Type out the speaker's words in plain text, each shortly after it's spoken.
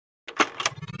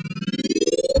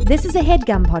This is a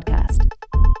HeadGum podcast.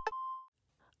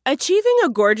 Achieving a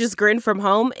gorgeous grin from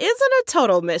home isn't a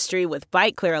total mystery with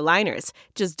Bite Clear aligners.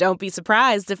 Just don't be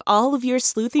surprised if all of your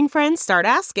sleuthing friends start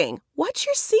asking, "What's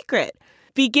your secret?"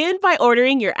 Begin by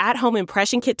ordering your at-home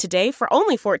impression kit today for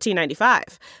only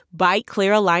 $14.95. Bite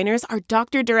Clear aligners are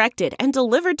doctor-directed and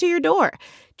delivered to your door.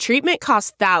 Treatment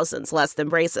costs thousands less than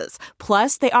braces.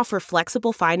 Plus, they offer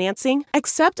flexible financing,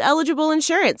 accept eligible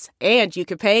insurance, and you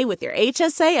can pay with your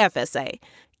HSA FSA.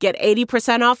 Get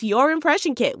 80% off your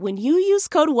impression kit when you use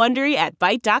code WONDERY at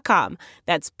Byte.com.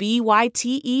 That's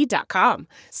BYTE.com.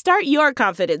 Start your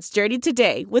confidence journey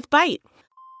today with Byte.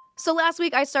 So last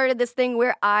week, I started this thing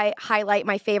where I highlight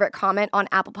my favorite comment on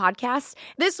Apple Podcasts.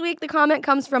 This week, the comment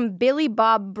comes from Billy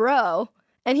Bob Bro,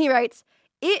 and he writes,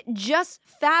 "It just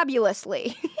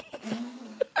fabulously,"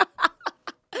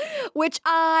 which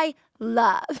I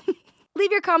love.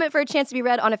 Leave your comment for a chance to be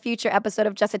read on a future episode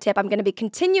of Just a Tip. I'm going to be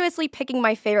continuously picking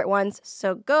my favorite ones,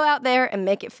 so go out there and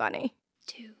make it funny.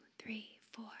 2, 3,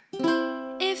 4.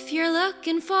 If you're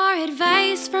looking for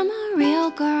advice from a real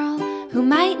girl who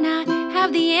might not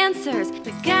have the answers,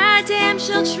 but goddamn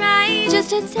she'll try,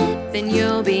 just a tip and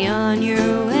you'll be on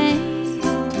your way.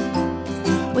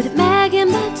 With Megan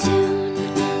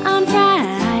Batoon on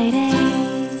Fridays.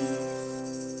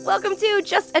 Welcome to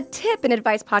Just a Tip, an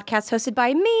advice podcast hosted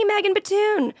by me, Megan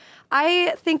Batoon.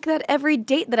 I think that every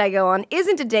date that I go on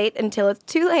isn't a date until it's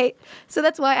too late. So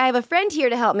that's why I have a friend here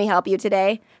to help me help you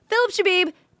today. Phillip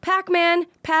Chbeeb, Pac-Man,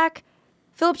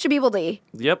 Phillip Chbeebledy.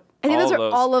 Yep. I think those are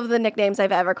all of the nicknames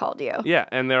I've ever called you. Yeah,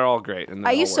 and they're all great. And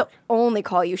I used to only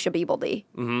call you Chbeebledy.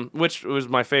 Mm-hmm. Which was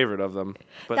my favorite of them.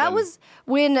 But that was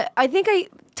when I think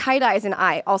tie-dyes and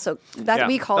I also,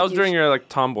 we called you. That was during your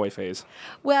tomboy phase.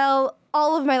 Well,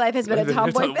 all of my life has been a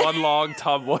tomboy phase. One long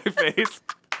tomboy phase.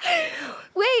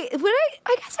 Wait,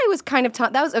 I guess I was kind of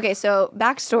that was okay. So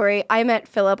backstory: I met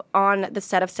Phillip on the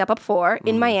set of Step Up 4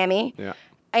 in Miami. Yeah.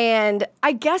 And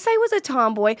I guess I was a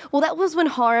tomboy. Well, that was when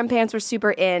harem pants were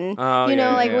super in.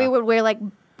 We would wear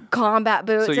combat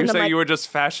boots. So you're saying you were just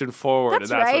fashion forward,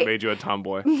 that's right. What made you a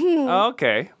tomboy. Mm-hmm. Oh,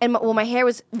 okay. And my hair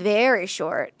was very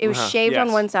short. It was shaved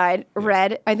on one side,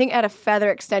 red. I think it had a feather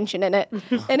extension in it.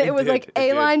 And it was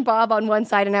A-line bob on one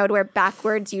side, and I would wear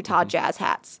backwards Utah Jazz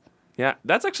hats. Yeah,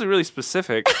 that's actually really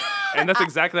specific. And that's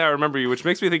exactly how I remember you, which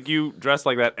makes me think you dress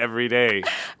like that every day,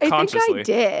 consciously. I think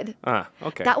I did.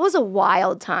 Okay. That was a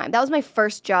wild time. That was my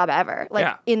first job ever,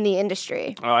 in the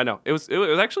industry. Oh, I know. It was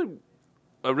actually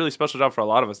a really special job for a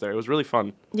lot of us there. It was really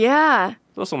fun. Yeah.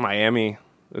 It's also Miami.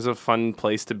 It's a fun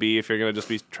place to be if you're going to just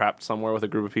be trapped somewhere with a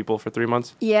group of people for 3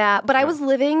 months. Yeah, but I was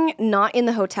living not in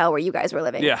the hotel where you guys were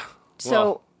living. Yeah.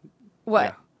 So,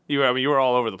 what? Yeah. You were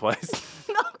all over the place.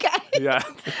 Okay. Yeah.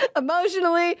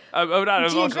 Emotionally.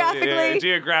 Not geographically. Emotionally.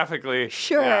 Geographically.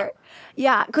 Sure.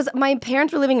 Yeah, because my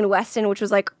parents were living in Weston, which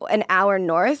was an hour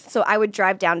north, so I would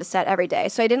drive down to set every day.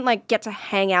 So I didn't get to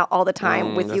hang out all the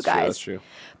time with you guys. That's true.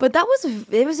 But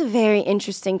it was a very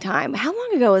interesting time. How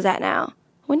long ago was that now?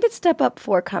 When did Step Up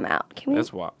 4 come out?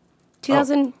 That's what?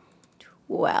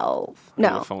 2012.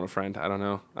 No. Phone a friend. I don't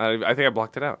know. I think I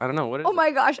blocked it out. I don't know. What is it? Oh my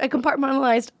gosh, I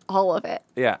compartmentalized all of it.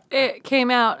 Yeah. It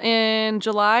came out in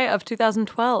July of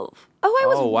 2012. Oh, I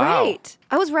was wow. right.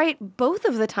 I was right both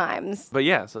of the times. But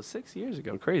yeah, so 6 years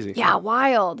ago. Crazy. Yeah,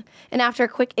 wild. And after a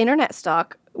quick internet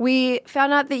stalk, we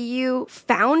found out that you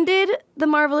founded the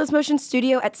Marvelous Motion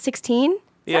Studio at 16.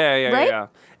 Yeah.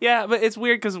 Yeah, but it's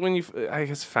weird because when you, I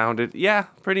guess, founded,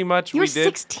 pretty much you we were did.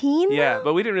 16? Yeah,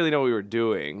 but we didn't really know what we were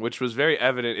doing, which was very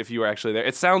evident if you were actually there.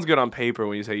 It sounds good on paper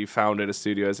when you say you founded a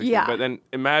studio at 16, but then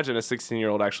imagine a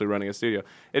 16-year-old actually running a studio.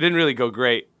 It didn't really go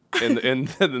great in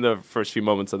the first few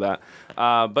moments of that.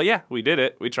 But yeah, we did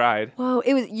it. We tried. Whoa,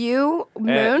 it was you,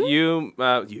 Moon? You. Me.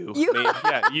 Yeah,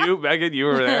 you, Megan, you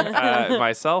were there.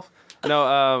 Myself.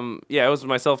 No, it was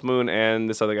myself, Moon, and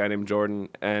this other guy named Jordan.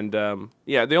 And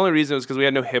the only reason was because we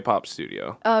had no hip-hop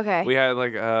studio. Oh, okay. We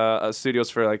had studios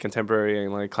for contemporary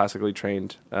and classically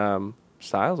trained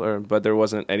styles, but there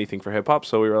wasn't anything for hip-hop,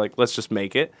 so we were like, let's just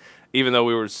make it. Even though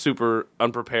we were super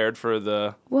unprepared for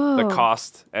the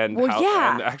cost and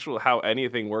how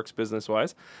anything works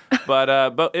business-wise. But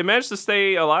it managed to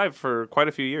stay alive for quite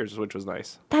a few years, which was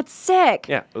nice. That's sick.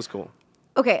 Yeah, it was cool.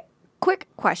 Okay, quick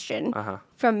question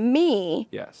from me.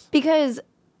 Yes. Because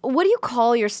what do you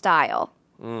call your style?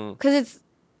 Because it's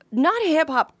not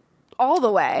hip-hop all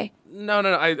the way. No.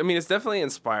 I mean, it's definitely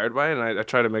inspired by it, and I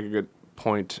try to make a good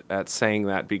point at saying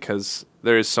that because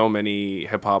there is so many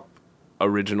hip-hop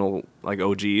original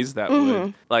OGs that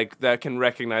would that can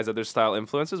recognize that their style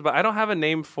influences, but I don't have a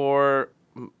name for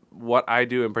what I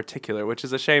do in particular, which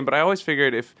is a shame, but I always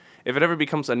figured if it ever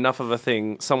becomes enough of a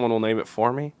thing, someone will name it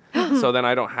for me. so then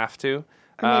I don't have to.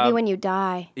 Or maybe when you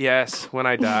die. Yes, when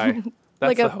I die. That's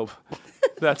Like the hope.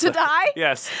 That's die?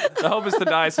 Yes. The hope is to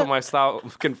die so my style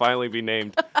can finally be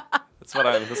named. That's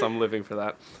what I'm living for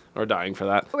that. Or dying for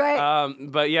that. Right.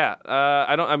 But yeah,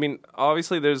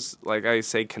 obviously there's, like I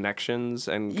say, connections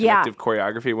and connective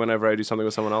choreography whenever I do something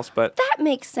with someone else, but... That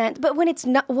makes sense. But when it's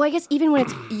not... Well, I guess even when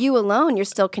it's you alone, you're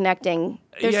still connecting.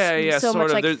 There's so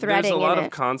much, like, threading there's a lot in of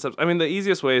it. concepts. I mean, the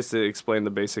easiest way is to explain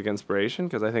the basic inspiration,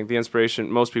 because I think the inspiration...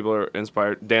 Most people are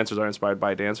inspired... Dancers are inspired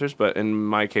by dancers, but in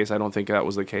my case, I don't think that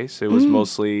was the case. It was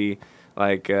mostly...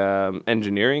 like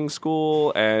engineering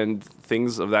school and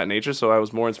things of that nature. So I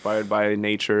was more inspired by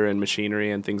nature and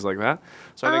machinery and things like that.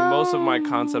 So I think most of my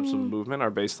concepts of movement are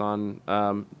based on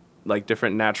like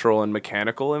different natural and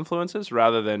mechanical influences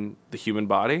rather than the human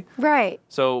body. Right.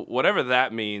 So whatever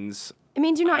that means. It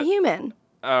means you're not human.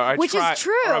 Which is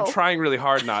true. Or I'm trying really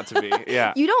hard not to be.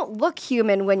 Yeah. You don't look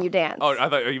human when you dance. Oh, I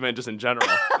thought you meant just in general.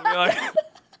 I mean, like,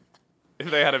 if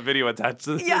they had a video attached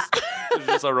to this, there's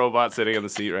just a robot sitting in the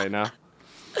seat right now.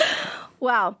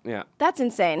 Wow. Yeah. That's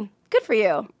insane. Good for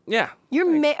you. Yeah.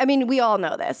 I mean, we all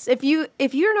know this. If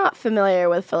you're not familiar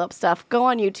with Phillip stuff, go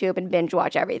on YouTube and binge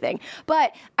watch everything.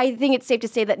 But I think it's safe to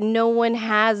say that no one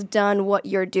has done what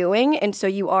you're doing, and so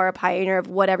you are a pioneer of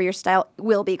whatever your style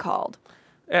will be called.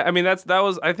 Yeah, I mean, I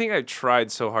think I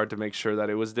tried so hard to make sure that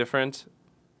it was different.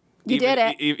 You did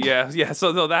it. Yeah.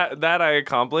 So that I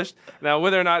accomplished. Now,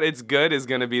 whether or not it's good is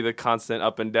going to be the constant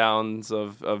up and downs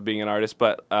of being an artist.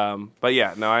 But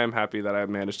yeah, no, I am happy that I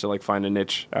managed to like find a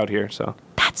niche out here. So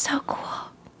that's so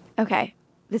cool. Okay,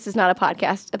 this is not a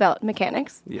podcast about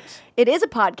mechanics. Yes, it is a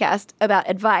podcast about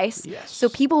advice. Yes. So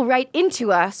people write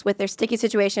into us with their sticky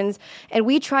situations, and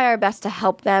we try our best to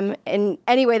help them in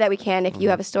any way that we can. If you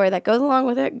have a story that goes along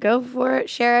with it, go for it,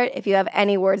 share it. If you have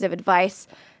any words of advice,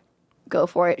 go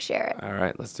for it, share it. All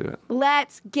right, let's do it.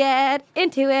 Let's get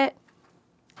into it.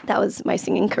 That was my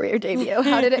singing career debut.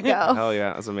 How did it go? Hell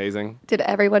yeah, that's amazing. Did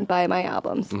everyone buy my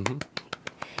albums? Mm-hmm.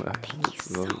 Thank you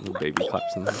so much. Baby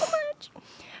claps in there.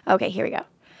 Okay, here we go.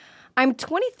 I'm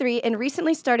 23 and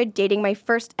recently started dating my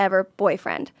first ever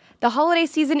boyfriend. The holiday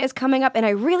season is coming up and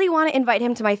I really want to invite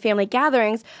him to my family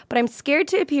gatherings, but I'm scared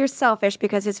to appear selfish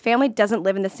because his family doesn't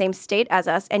live in the same state as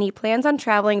us and he plans on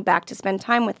traveling back to spend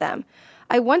time with them.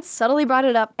 I once subtly brought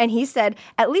it up, and he said,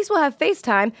 at least we'll have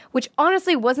FaceTime, which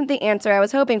honestly wasn't the answer I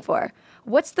was hoping for.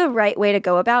 What's the right way to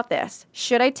go about this?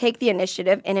 Should I take the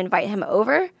initiative and invite him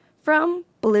over? From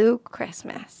Blue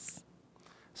Christmas.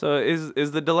 So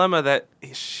is the dilemma that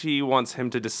she wants him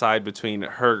to decide between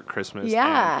her Christmas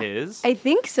and his? I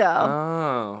think so.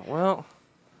 Oh, well.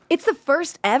 It's the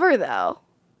first ever, though.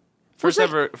 First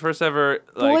ever, like,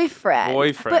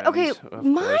 boyfriend. But, okay,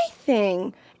 my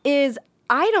thing is...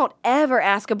 I don't ever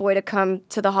ask a boy to come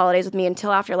to the holidays with me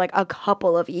until after like a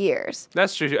couple of years.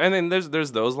 That's true. And then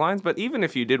there's those lines. But even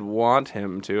if you did want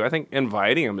him to, I think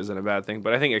inviting him isn't a bad thing.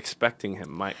 But I think expecting him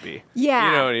might be. Yeah.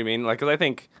 You know what I mean? Like, because I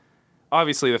think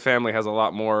obviously the family has a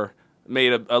lot more,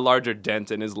 made a larger dent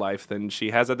in his life than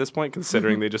she has at this point,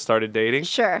 considering they just started dating.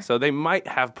 Sure. So they might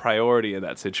have priority in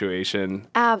that situation.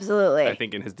 Absolutely. I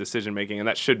think in his decision making, and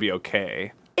that should be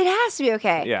okay. It has to be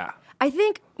okay. Yeah. I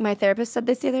think my therapist said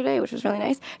this the other day, which was really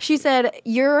nice. She said,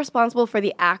 you're responsible for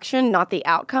the action, not the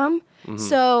outcome. Mm-hmm.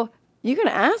 So you can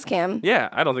ask him. Yeah,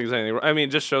 I don't think there's anything wrong. I mean,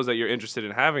 it just shows that you're interested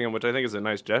in having him, which I think is a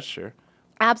nice gesture.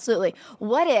 Absolutely.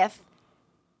 What if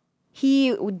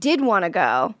he did want to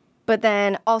go, but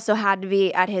then also had to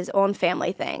be at his own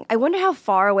family thing? I wonder how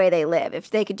far away they live. If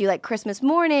they could do like Christmas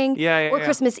morning or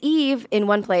Christmas Eve in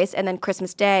one place and then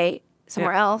Christmas Day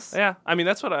somewhere else. Yeah, I mean,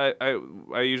 that's what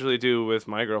I usually do with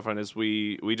my girlfriend is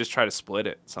we just try to split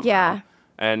it somehow. Yeah.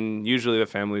 And usually the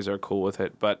families are cool with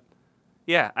it. But,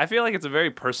 yeah, I feel like it's a very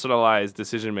personalized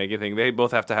decision-making thing. They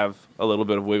both have to have a little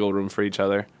bit of wiggle room for each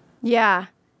other. Yeah.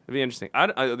 It'd be interesting.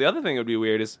 The other thing that would be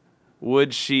weird is,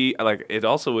 would she, like, it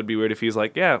also would be weird if he's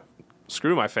like, yeah,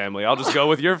 screw my family. I'll just go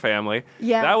with your family.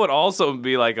 Yeah. That would also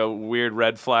be, like, a weird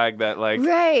red flag that, like,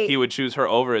 he would choose her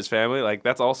over his family. Like,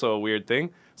 that's also a weird thing.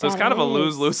 So it's kind of a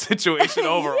lose-lose situation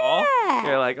overall. Yeah.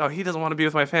 You're like, oh, he doesn't want to be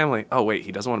with my family. Oh, wait,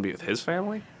 he doesn't want to be with his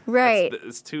family? Right.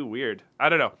 It's too weird. I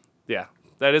don't know. Yeah,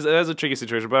 that is a tricky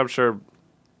situation, but I'm sure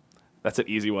that's an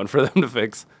easy one for them to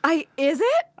fix. Is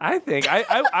it? I think.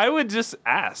 I would just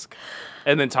ask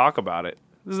and then talk about it.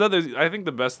 I think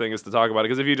the best thing is to talk about it,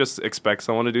 because if you just expect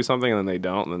someone to do something and then they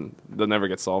don't, then they'll never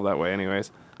get solved that way anyways.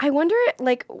 I wonder,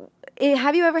 like,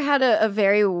 have you ever had a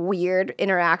very weird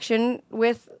interaction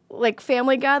with like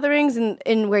family gatherings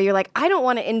and where you're like, I don't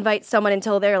want to invite someone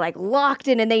until they're like locked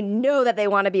in and they know that they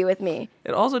want to be with me?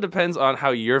 It also depends on how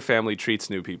your family treats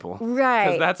new people. Right.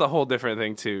 Because that's a whole different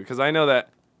thing too. Because I know that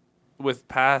with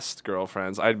past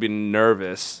girlfriends, I'd be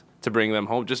nervous to bring them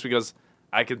home just because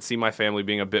I could see my family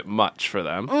being a bit much for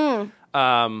them.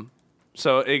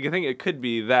 So I think it could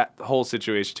be that whole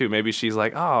situation too. Maybe she's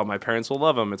like, oh, my parents will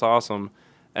love him. It's awesome.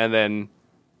 And then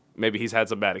maybe he's had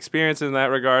some bad experiences in that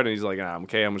regard. And he's like, I'm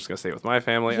okay. I'm just going to stay with my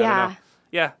family. I don't know.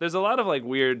 Yeah, there's a lot of like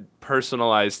weird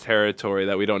personalized territory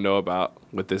that we don't know about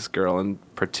with this girl in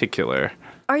particular.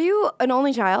 Are you an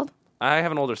only child? I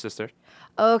have an older sister.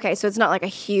 Okay, so it's not like a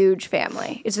huge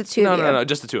family. It's the two of you. No,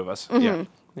 just the two of us. Yeah.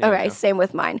 Okay, same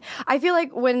with mine. I feel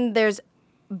like when there's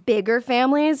bigger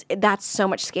families, that's so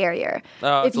much scarier.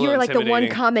 If you're like the one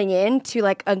coming in to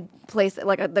like a place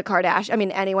like the Kardashian, I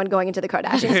mean, anyone going into the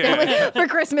Kardashians family for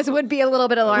Christmas would be a little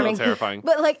bit alarming. Terrifying.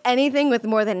 But like anything with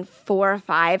more than 4 or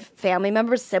 5 family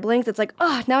members, siblings, it's like,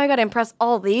 oh, now I got to impress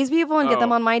all these people and get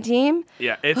them on my team.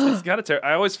 Yeah, it's got to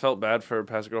I always felt bad for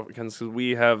past girlfriends because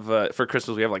we have, for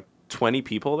Christmas, we have like 20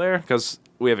 people there because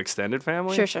we have extended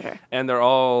family. Sure. And they're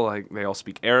all like, they all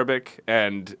speak Arabic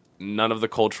and none of the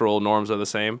cultural norms are the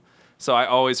same. So I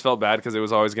always felt bad because it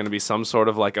was always going to be some sort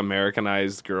of like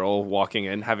Americanized girl walking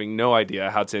in, having no idea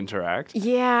how to interact.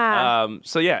 Yeah.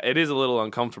 So yeah, it is a little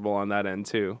uncomfortable on that end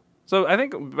too. So I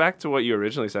think back to what you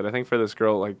originally said, I think for this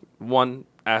girl, like one,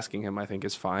 asking him I think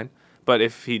is fine. But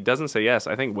if he doesn't say yes,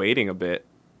 I think waiting a bit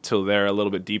till they're a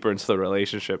little bit deeper into the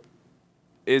relationship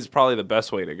is probably the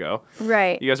best way to go.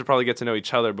 Right. You guys will probably get to know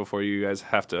each other before you guys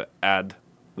have to add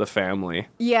the family.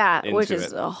 Yeah, which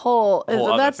is a whole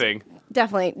other thing.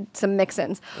 Definitely some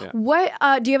mix-ins. Yeah. What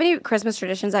do you have any Christmas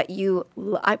traditions that you?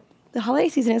 The holiday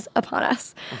season is upon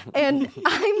us, and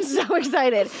I'm so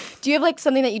excited. Do you have like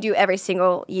something that you do every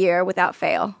single year without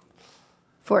fail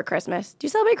for Christmas? Do you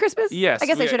celebrate Christmas? Yes. I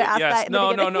guess I should have asked that. In the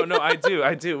beginning. No.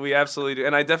 I do. We absolutely do,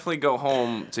 and I definitely go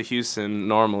home to Houston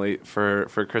normally for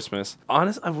Christmas.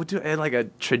 Honestly, I would do like a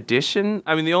tradition.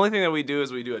 I mean, the only thing that we do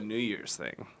is we do a New Year's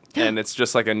thing. And it's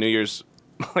just like a New Year's,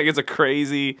 like it's a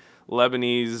crazy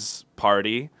Lebanese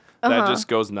party that just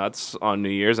goes nuts on New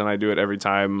Year's. And I do it every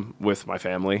time with my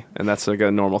family. And that's like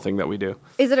a normal thing that we do.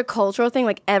 Is it a cultural thing?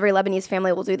 Like every Lebanese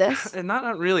family will do this? And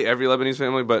not really every Lebanese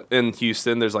family, but in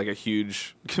Houston, there's like a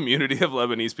huge community of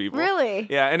Lebanese people. Really?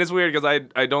 Yeah. And it's weird because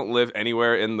I don't live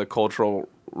anywhere in the cultural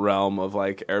realm of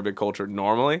like Arabic culture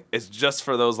normally. It's just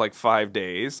for those like 5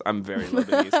 days I'm very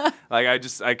Lebanese.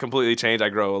 Like I completely change. I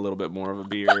grow a little bit more of a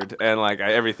beard and like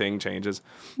everything changes.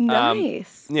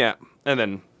 Nice. Yeah. And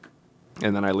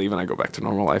then I leave and I go back to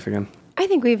normal life again. I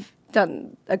think we've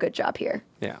done a good job here.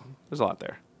 Yeah. There's a lot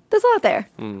there. There's a lot there.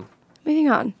 Moving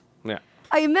on. Yeah.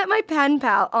 I met my pen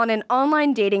pal on an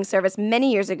online dating service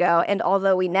many years ago, and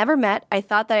although we never met, I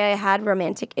thought that I had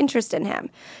romantic interest in him.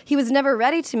 He was never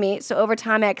ready to meet, so over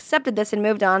time I accepted this and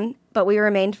moved on, but we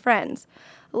remained friends.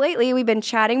 Lately, we've been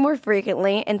chatting more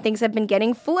frequently, and things have been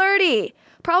getting flirty.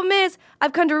 Problem is,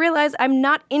 I've come to realize I'm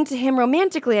not into him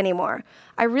romantically anymore.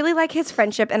 I really like his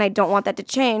friendship, and I don't want that to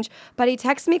change, but he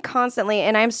texts me constantly,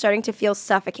 and I'm starting to feel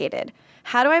suffocated.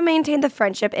 How do I maintain the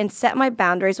friendship and set my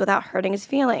boundaries without hurting his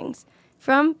feelings?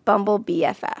 From Bumble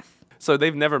BFF. So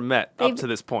they've never met up to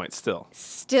this point still.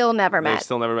 Still never met. They've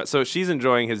still never met. So she's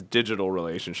enjoying his digital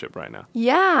relationship right now.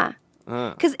 Yeah.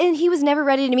 Because and he was never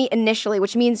ready to meet initially,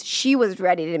 which means she was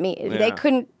ready to meet. Yeah. They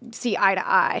couldn't see eye to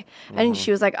eye. And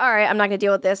she was like, all right, I'm not going to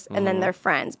deal with this. And then they're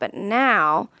friends. But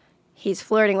now he's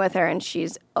flirting with her and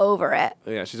she's over it.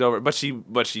 Yeah, she's over it.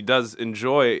 But she does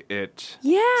enjoy it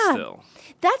still.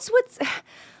 That's what's...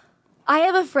 I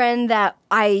have a friend that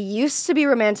I used to be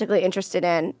romantically interested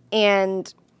in,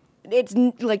 and it's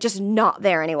like just not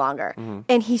there any longer.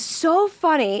 And he's so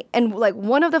funny and like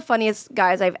one of the funniest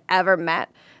guys I've ever met.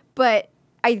 But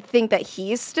I think that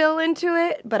he's still into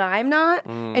it, but I'm not.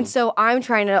 And so I'm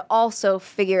trying to also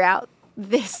figure out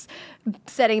this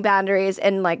setting boundaries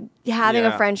and like having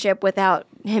a friendship without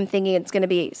him thinking it's going to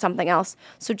be something else.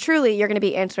 So truly, you're going to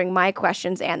be answering my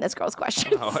questions and this girl's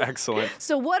questions. Oh, excellent.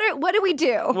 So what do we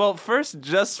do? Well, first,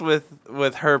 just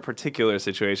with her particular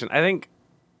situation, I think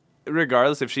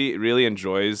regardless if she really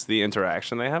enjoys the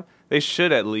interaction they have, they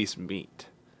should at least meet.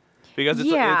 Because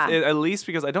it's at least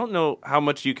because I don't know how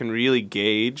much you can really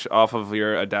gauge off of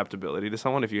your adaptability to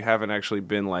someone if you haven't actually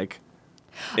been like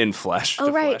in flesh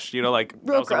to flesh. You know, like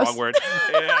real that was the wrong word.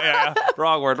 yeah.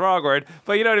 Wrong word.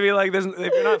 But you know what I mean? Like if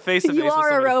you're not face to face. You with are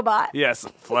someone, a robot. Yes,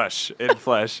 flesh in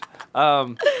flesh.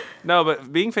 No,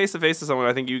 but being face to face with someone,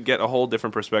 I think you get a whole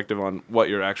different perspective on what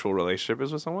your actual relationship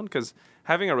is with someone. Because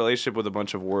having a relationship with a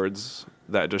bunch of words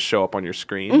that just show up on your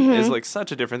screen is like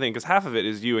such a different thing. Because half of it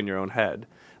is you in your own head.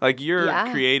 Like, you're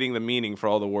creating the meaning for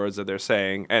all the words that they're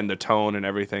saying and the tone and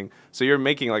everything. So you're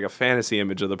making, like, a fantasy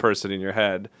image of the person in your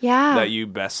head that you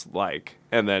best like.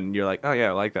 and then you're like, oh yeah,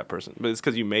 I like that person, but it's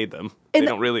because you made them. They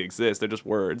don't really exist. They're just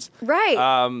words.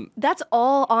 Right. That's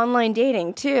all online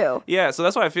dating too. Yeah, so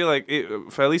that's why I feel like,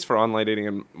 at least for online dating,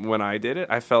 and when I did it,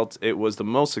 I felt it was the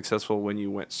most successful when you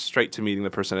went straight to meeting the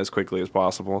person as quickly as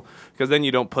possible, because then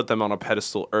you don't put them on a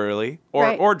pedestal early,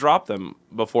 or drop them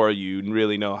before you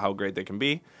really know how great they can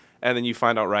be, and then you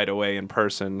find out right away in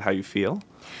person how you feel.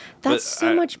 That's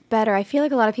so much better. I feel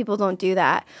like a lot of people don't do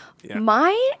that. Yeah.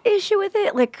 My issue with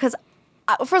it, because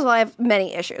first of all, I have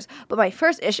many issues, but my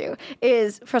first issue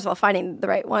is, first of all, finding the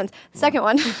right ones. The second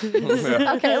one,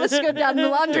 okay, let's go down the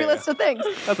laundry list of things.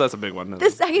 That's a big one. The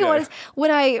second one is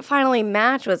when I finally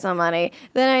match with somebody,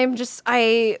 then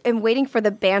I am waiting for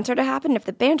the banter to happen. If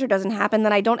the banter doesn't happen,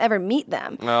 then I don't ever meet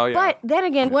them. Oh, yeah. But then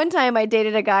again, one time I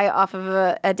dated a guy off of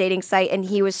a dating site, and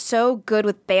he was so good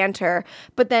with banter,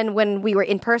 but then when we were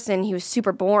in person, he was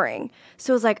super boring.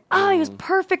 So it was like, he was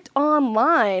perfect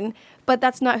online, but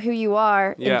that's not who you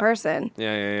are in person.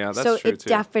 Yeah. That's so true, it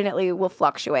definitely will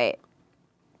fluctuate.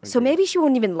 So maybe she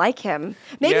wouldn't even like him.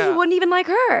 Maybe he wouldn't even like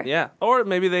her. Yeah. Or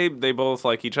maybe they both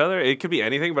like each other. It could be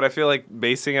anything, but I feel like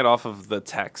basing it off of the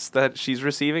text that she's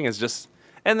receiving is just...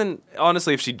 And then,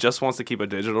 honestly, if she just wants to keep a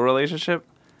digital relationship,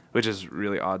 which is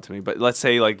really odd to me, but let's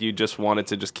say like you just wanted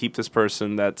to just keep this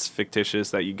person that's fictitious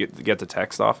that you get to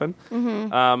text often,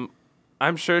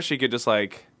 I'm sure she could just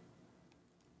like...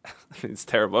 It's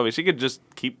terrible. I mean, she could just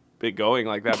keep it going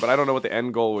like that, but I don't know what the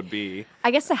end goal would be.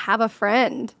 I guess to have a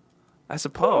friend. I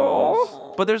suppose.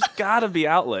 But there's got to be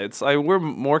outlets. We're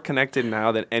more connected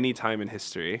now than any time in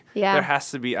history. Yeah. There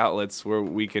has to be outlets where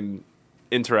we can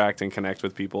interact and connect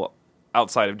with people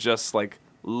outside of just like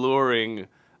luring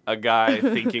a guy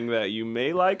thinking that you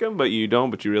may like him, but you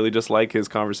don't, but you really just like his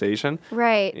conversation.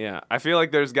 Right. Yeah. I feel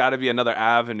like there's got to be another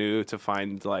avenue to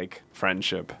find like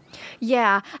friendship.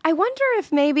 Yeah. I wonder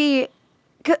if maybe...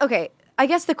 Okay, I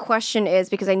guess the question is,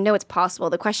 because I know it's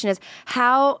possible, the question is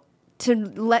how to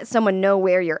let someone know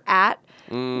where you're at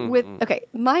with... Okay,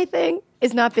 my thing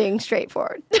is not being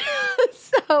straightforward.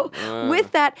 So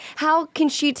with that, how can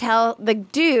she tell the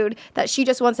dude that she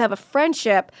just wants to have a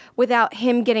friendship without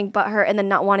him getting butthurt and then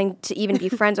not wanting to even be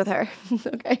friends with her?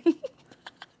 Okay.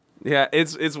 Yeah,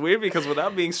 it's weird because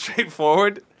without being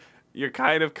straightforward, you're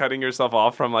kind of cutting yourself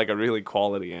off from like a really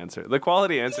quality answer. The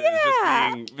quality answer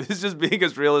is just being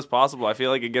as real as possible. I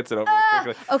feel like it gets it over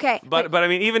quickly. Okay. But I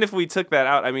mean, even if we took that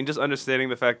out, I mean, just understanding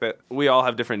the fact that we all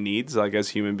have different needs, like as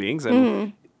human beings,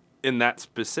 and in that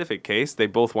specific case, they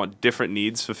both want different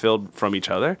needs fulfilled from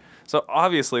each other. So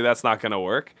obviously that's not going to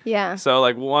work. Yeah. So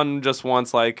like one just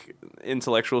wants like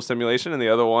intellectual stimulation and the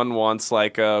other one wants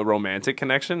like a romantic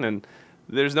connection, and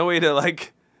there's no way to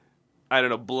like, I don't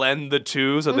know, blend the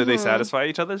two so that they satisfy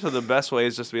each other. So the best way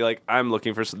is just to be like, I'm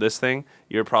looking for this thing.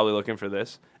 You're probably looking for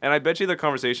this. And I bet you the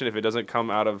conversation, if it doesn't come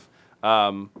out of,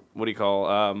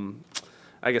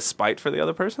 I guess, spite for the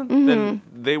other person, then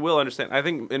they will understand. I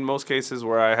think in most cases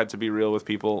where I had to be real with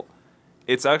people,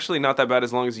 it's actually not that bad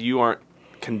as long as you aren't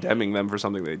condemning them for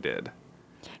something they did.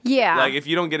 Yeah. Like, if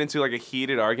you don't get into, like, a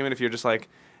heated argument, if you're just like,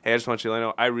 hey, I just want you to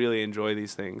know, I really enjoy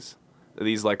these things,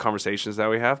 these, like, conversations that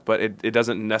we have, but it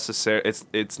doesn't necessarily,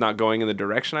 it's not going in the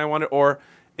direction I wanted, or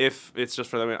if it's just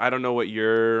for them, I don't know what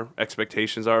your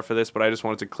expectations are for this, but I just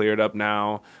wanted to clear it up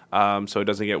now so it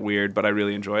doesn't get weird, but I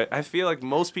really enjoy it. I feel like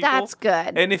most people... That's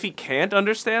good. And if he can't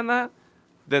understand that,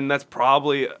 then that's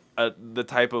probably the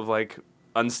type of, like,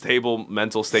 unstable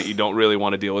mental state you don't really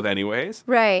want to deal with anyways.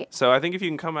 Right. So I think if you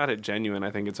can come at it genuine,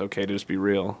 I think it's okay to just be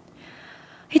real.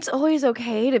 It's always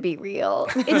okay to be real.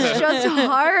 It's just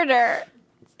harder.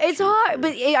 It's hard,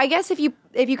 but I guess if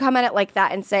you come at it like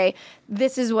that and say,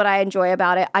 this is what I enjoy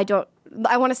about it,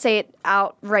 I want to say it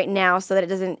out right now so that it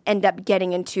doesn't end up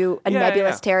getting into a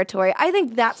nebulous territory. I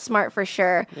think that's smart for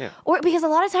sure. Yeah. Or because a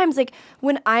lot of times, like,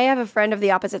 when I have a friend of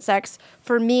the opposite sex,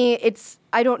 for me,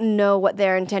 I don't know what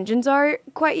their intentions are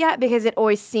quite yet, because it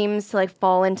always seems to, like,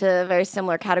 fall into a very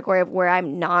similar category of where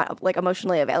I'm not, like,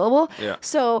 emotionally available. Yeah.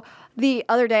 So the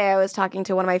other day I was talking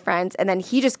to one of my friends, and then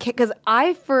he just kicked, because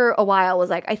I for a while was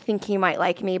like, I think he might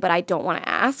like me, but I don't want to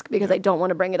ask because I don't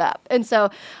want to bring it up. And so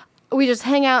we just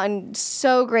hang out, and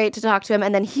so great to talk to him.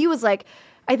 And then he was like,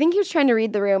 I think he was trying to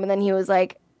read the room, and then he was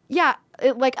like, yeah,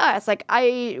 like us, like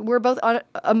we're both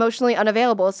emotionally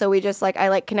unavailable, so we just like, I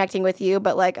like connecting with you,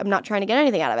 but like I'm not trying to get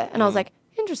anything out of it. And I was like,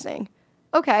 interesting.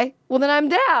 Okay, well then I'm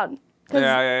down.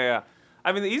 Yeah.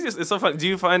 I mean, the easiest, it's so fun. Do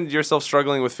you find yourself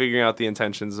struggling with figuring out the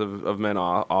intentions of men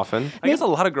often? I guess a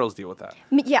lot of girls deal with that.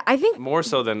 Yeah, I think More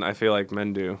so than I feel like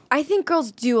men do. I think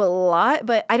girls do a lot,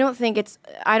 but I don't think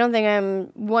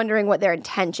I'm wondering what their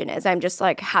intention is. I'm just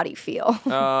like, how do you feel?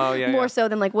 Oh, yeah. More so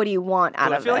than like, what do you want out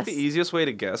But of I feel this? like the easiest way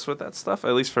to guess with that stuff,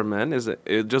 at least for men, is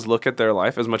just look at their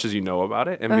life as much as you know about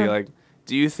it and be like,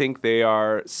 do you think they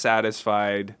are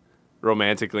satisfied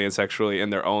romantically and sexually in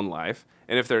their own life?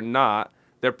 And if they're not,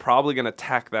 they're probably going to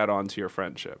tack that onto your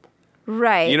friendship.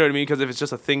 Right. You know what I mean? Because if it's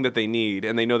just a thing that they need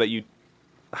and they know that you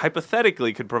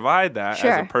hypothetically could provide that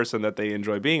Sure. as a person that they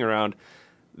enjoy being around,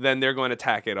 then they're going to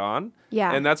tack it on.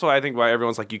 Yeah. And that's why I think why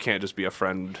everyone's like, you can't just be a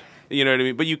friend. You know what I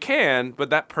mean? But you can, but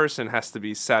that person has to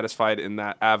be satisfied in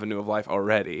that avenue of life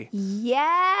already.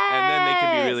 Yes. And then they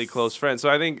can be really close friends. So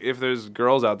I think if there's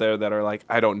girls out there that are like,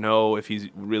 I don't know if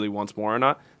he really wants more or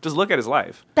not, just look at his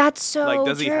life. That's so Like,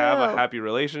 does he true. have a happy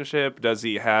relationship? Does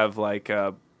he have like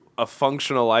a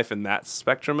functional life in that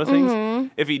spectrum of things? Mm-hmm.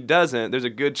 If he doesn't, there's a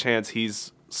good chance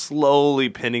he's slowly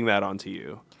pinning that onto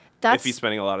you. That's if he's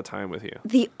spending a lot of time with you.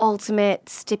 the ultimate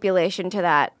stipulation to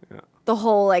that. Yeah. The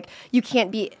whole, like, you can't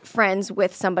be friends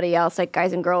with somebody else, like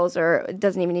guys and girls, or it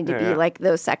doesn't even need to be Yeah. like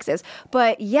those sexes.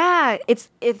 But yeah, it's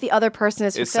if the other person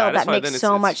is It's fulfilled, that satisfied, makes then so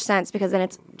it's- much sense because then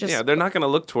it's just Yeah, they're not going to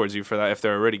look towards you for that if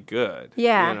they're already good.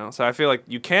 Yeah. You know? So I feel like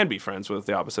you can be friends with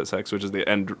the opposite sex, which is the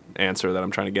end answer that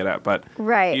I'm trying to get at. But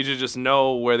Right. you should just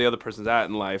know where the other person's at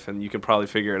in life, and you can probably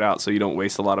figure it out so you don't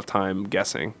waste a lot of time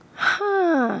guessing.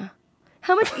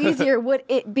 How much easier would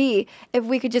it be if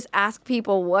we could just ask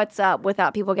people what's up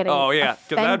without people getting Oh, yeah, 'cause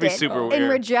that'd be offended super and weird.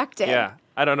 rejected? Yeah.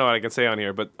 I don't know what I can say on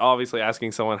here, but obviously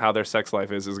asking someone how their sex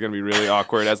life is going to be really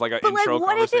awkward as like an But like, intro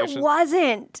what if conversation. it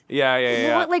wasn't?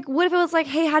 Yeah. What if it was like,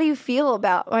 hey, how do you feel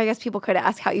about? Well, I guess people could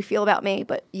ask how you feel about me,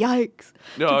 but yikes!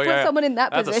 No, to put yeah. someone in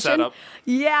that That's a position, setup.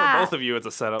 yeah. For both of you, it's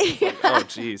a setup. It's like, oh,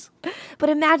 jeez. But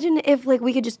imagine if like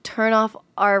we could just turn off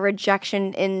our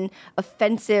rejection in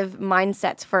offensive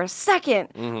mindsets for a second,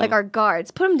 Mm-hmm. like our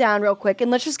guards. Put them down real quick, and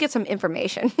let's just get some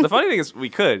information. The funny thing is, we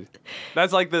could.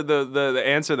 That's like the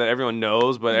answer that everyone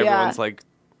knows, but everyone's like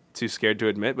too scared to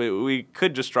admit. But we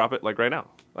could just drop it like right now.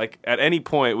 Like at any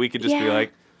point, we could just be Yeah.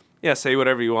 like, "Yeah, say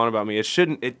whatever you want about me.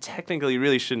 It technically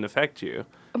really shouldn't affect you."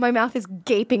 My mouth is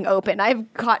gaping open. I've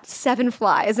caught 7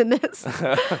 flies in this.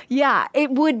 Yeah,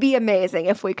 it would be amazing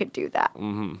if we could do that.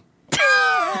 Mm-hmm.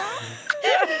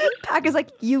 Pack is like,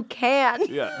 you can.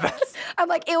 Yeah, that's I'm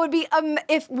like, it would be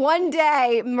if one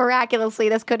day miraculously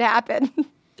this could happen.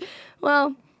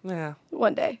 Well, yeah.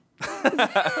 one day.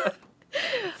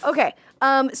 Okay.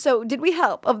 So did we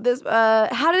help of this?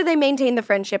 How do they maintain the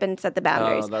friendship and set the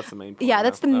boundaries? Oh, that's the main point. Yeah,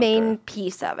 that's the main Okay.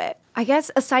 piece of it. I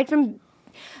guess aside from,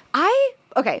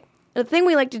 the thing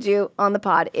we like to do on the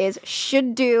pod is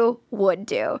should do, would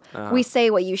do. We say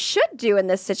what you should do in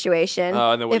this situation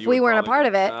and then what if you we would weren't a probably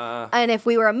part do. of it. And if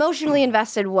we were emotionally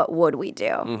invested, what would we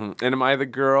do? And am I the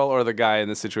girl or the guy in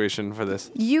this situation for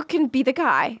this? You can be the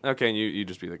guy. Okay, and you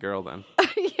just be the girl then.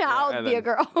 Yeah, I'll And be a then-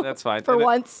 girl. That's fine. For And then-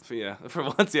 once. Yeah, for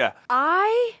once, yeah.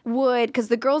 I would, because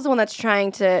the girl's the one that's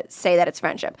trying to say that it's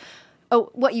friendship. Oh,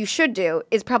 what you should do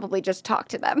is probably just talk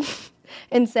to them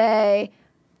and say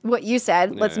what you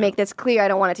said. Let's yeah. make this clear. I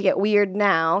don't want it to get weird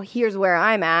now. Here's where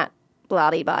I'm at.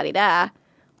 Blah-de-ba-de-da.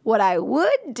 What I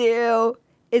would do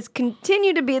is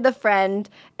continue to be the friend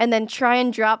and then try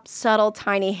and drop subtle,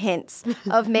 tiny hints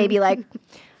of maybe like,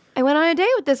 I went on a date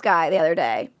with this guy the other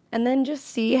day. And then just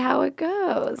see how it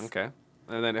goes. Okay.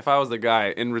 And then if I was the guy,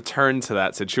 in return to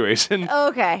that situation,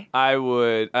 Okay.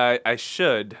 I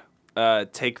should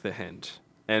take the hint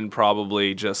and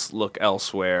probably just look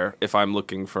elsewhere if I'm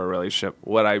looking for a relationship.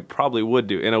 What I probably would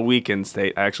do in a weakened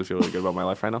state, I actually feel really good about my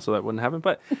life right now, so that wouldn't happen.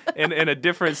 But in a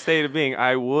different state of being,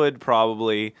 I would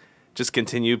probably just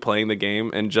continue playing the game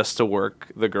and just to work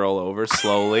the girl over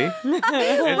slowly.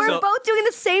 We're both doing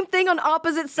the same thing on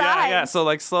opposite sides. Yeah. So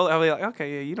like slowly, I'll be like,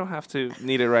 okay, yeah, you don't have to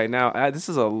need it right now. This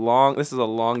is a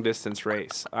long distance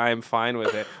race. I'm fine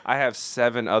with it. I have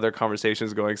 7 other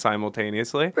conversations going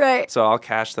simultaneously. Right. So I'll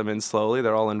cash them in slowly.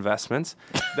 They're all investments.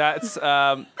 That's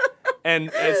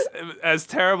and as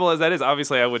terrible as that is,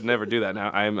 obviously I would never do that now.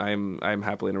 I'm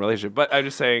happily in a relationship. But I'm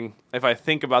just saying, if I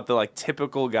think about the like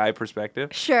typical guy perspective,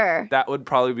 Sure. that would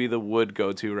probably be the would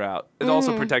go-to route. It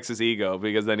also protects his ego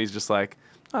because then he's just like,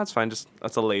 oh, that's fine.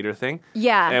 That's a later thing.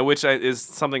 Yeah. And which is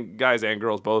something guys and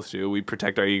girls both do. We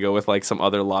protect our ego with like some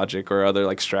other logic or other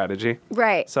like strategy.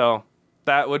 Right. So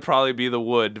that would probably be the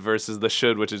would versus the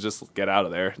should, which is just get out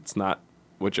of there. It's not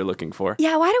what you're looking for.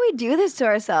 Yeah, why do we do this to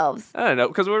ourselves? I don't know,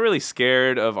 because we're really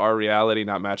scared of our reality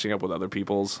not matching up with other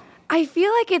people's. I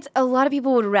feel like it's a lot of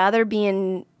people would rather be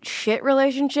in shit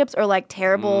relationships or like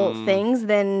terrible things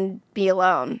than be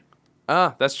alone.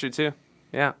 Ah, that's true too.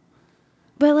 Yeah.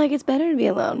 But like it's better to be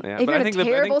alone. Yeah, If but you're I in a think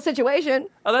terrible situation.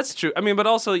 Oh, that's true. I mean, but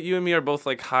also you and me are both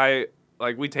like high,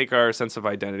 like we take our sense of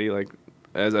identity like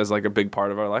as like a big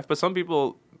part of our life. But some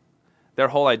people, their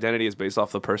whole identity is based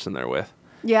off the person they're with.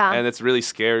 Yeah. And it's really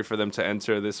scary for them to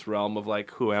enter this realm of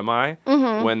like, who am I?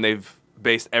 When they've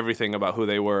based everything about who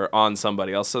they were on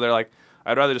somebody else. So they're like,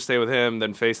 I'd rather just stay with him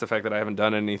than face the fact that I haven't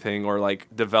done anything or like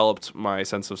developed my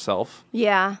sense of self.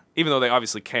 Yeah. Even though they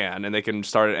obviously can and they can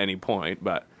start at any point,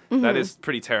 but that is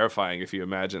pretty terrifying if you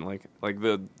imagine like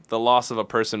the loss of a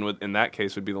person in that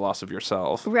case would be the loss of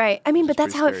yourself. Right. I mean, but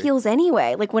that's how it feels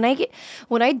anyway. Like when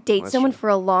I date someone for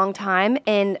a long time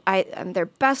and I'm their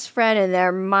best friend and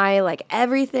they're my like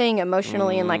everything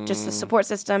emotionally and like just a support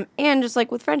system and just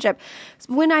like with friendship.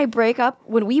 When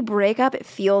we break up, it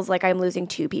feels like I'm losing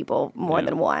two people more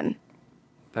than one.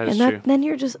 That is true. Then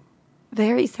you're just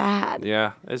very sad.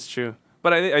 Yeah, it's true.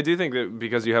 But I do think that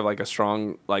because you have like a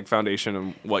strong like foundation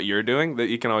of what you're doing, that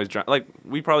you can always drown. Like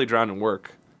we probably drown in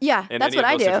work. Yeah, that's what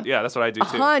I do. Yeah, that's what I do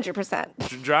too.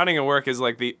 100%. Drowning in work is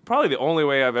like probably the only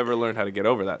way I've ever learned how to get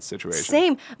over that situation.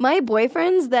 Same. My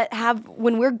boyfriends that have,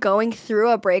 when we're going through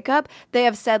a breakup, they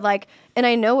have said like, and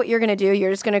I know what you're going to do.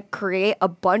 You're just going to create a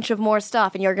bunch of more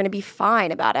stuff and you're going to be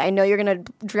fine about it. I know you're going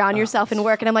to drown yourself in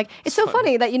work. And I'm like, it's so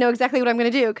funny that you know exactly what I'm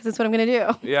going to do because it's what I'm going to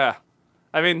do. Yeah.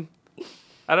 I mean,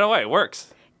 I don't know why it works.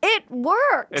 It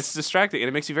works. It's distracting and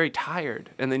it makes you very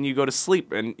tired. And then you go to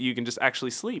sleep and you can just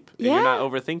actually sleep. And you're not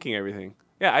overthinking everything.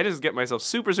 Yeah, I just get myself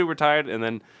super, super tired and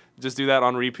then just do that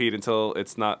on repeat until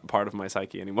it's not part of my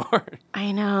psyche anymore.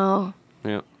 I know.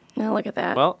 Yeah. Now look at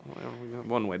that. Well, we got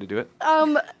one way to do it.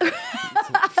 On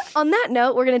that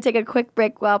note, we're going to take a quick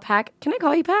break while Pack. Can I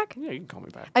call you Pack? Yeah, you can call me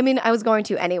back. I mean, I was going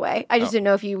to anyway. I just didn't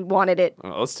know if you wanted it.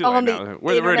 Oh, let's do that now.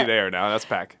 We're already there now. That's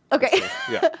Pack. Okay.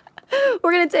 Yeah.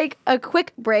 We're going to take a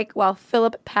quick break while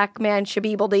Phillip Pac-Man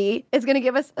Chbeeb is going to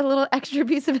give us a little extra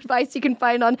piece of advice you can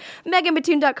find on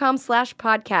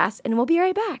meganbatoon.com/podcast, and we'll be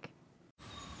right back.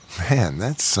 Man,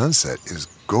 that sunset is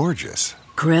gorgeous.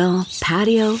 Grill,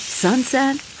 patio,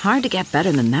 sunset. Hard to get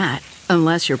better than that.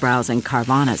 Unless you're browsing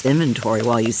Carvana's inventory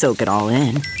while you soak it all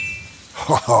in.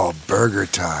 Oh, burger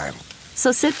time.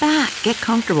 So sit back, get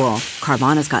comfortable.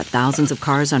 Carvana's got thousands of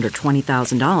cars under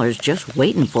 $20,000 just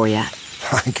waiting for you.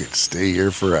 I could stay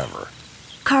here forever.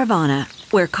 Carvana,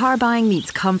 where car buying meets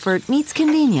comfort meets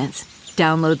convenience.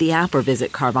 Download the app or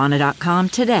visit Carvana.com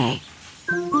today.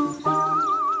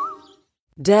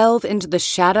 Delve into the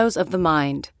shadows of the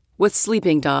mind with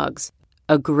Sleeping Dogs,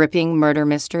 a gripping murder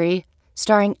mystery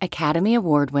starring Academy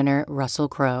Award winner Russell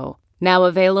Crowe. Now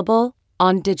available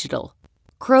on digital.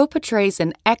 Crowe portrays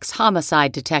an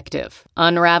ex-homicide detective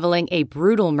unraveling a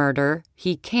brutal murder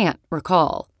he can't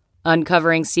recall.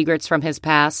 Uncovering secrets from his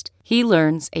past, he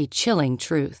learns a chilling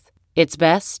truth. It's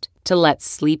best to let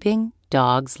sleeping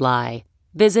dogs lie.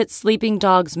 Visit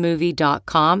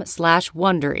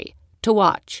sleepingdogsmovie.com/Wondery to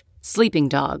watch Sleeping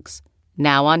Dogs,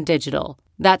 now on digital.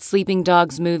 That's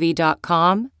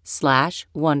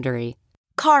sleepingdogsmovie.com/Wondery.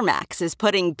 CarMax is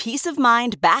putting peace of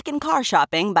mind back in car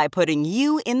shopping by putting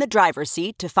you in the driver's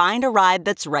seat to find a ride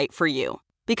that's right for you.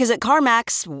 Because at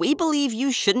CarMax, we believe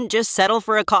you shouldn't just settle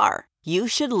for a car. You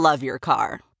should love your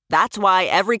car. That's why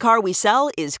every car we sell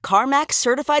is CarMax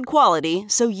certified quality,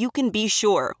 so you can be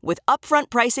sure with upfront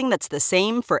pricing that's the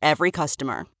same for every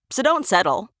customer. So don't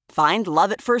settle. Find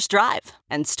love at first drive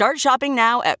and start shopping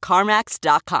now at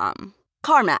CarMax.com.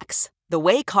 CarMax, the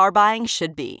way car buying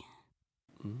should be.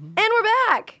 And we're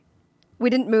back.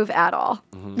 We didn't move at all.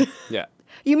 Yeah.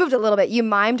 You moved a little bit. You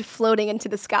mimed floating into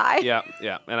the sky. Yeah.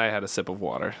 And I had a sip of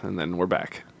water, and then we're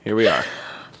back. Here we are.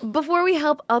 Before we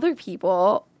help other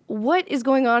people, what is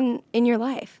going on in your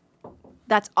life?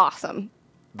 That's awesome.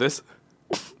 This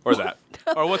or that?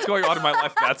 Or what's going on in my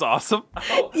life? That's awesome.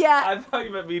 Yeah. I thought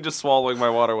you meant me just swallowing my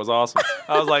water was awesome.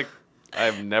 I was like,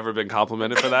 I've never been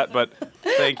complimented for that, but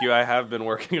thank you. I have been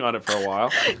working on it for a while.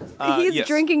 He's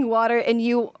drinking water, and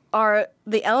you are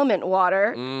the element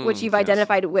water, which you've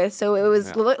identified with. So it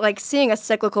was like seeing a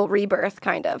cyclical rebirth,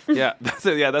 kind of. Yeah, that's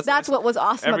it. Yeah, that's what was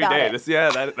awesome every about day.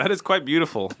 it. That is quite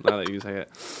beautiful. Now that you say it.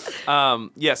 So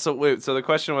the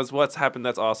question was, what's happened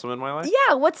that's awesome in my life?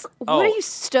 Yeah. What are you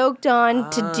stoked on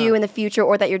to do in the future,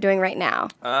 or that you're doing right now?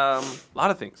 A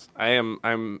lot of things.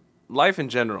 Life in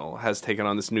general has taken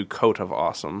on this new coat of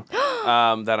awesome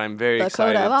that I'm very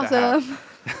excited to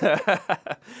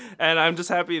have. And I'm just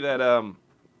happy that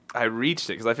I reached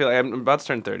it because I feel like I'm about to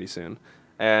turn 30 soon.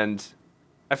 And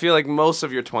I feel like most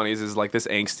of your 20s is like this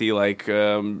angsty,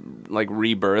 like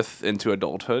rebirth into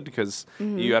adulthood because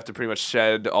you have to pretty much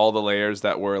shed all the layers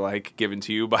that were like given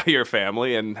to you by your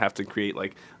family and have to create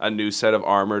like a new set of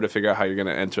armor to figure out how you're going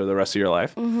to enter the rest of your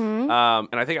life. And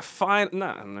I think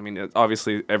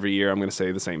obviously every year I'm going to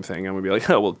say the same thing. I'm going to be like,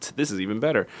 oh, well, this is even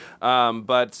better.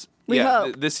 But we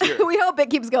hope. This year. We hope it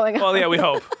keeps going on. Well, yeah, we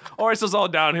hope. Or it's just all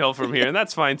downhill from here, and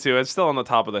that's fine too. It's still on the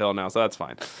top of the hill now, so that's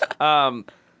fine.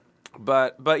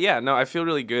 But yeah, no, I feel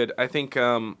really good. I think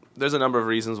there's a number of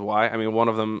reasons why. I mean, one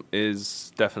of them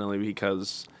is definitely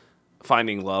because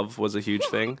finding love was a huge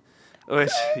thing.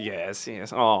 Which, yes.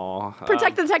 Aw.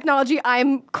 Protect the technology.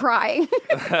 I'm crying.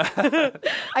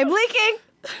 I'm leaking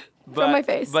from my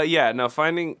face. But yeah, no,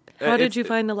 finding... How did you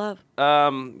find the love?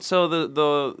 So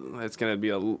the it's going to be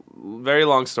a very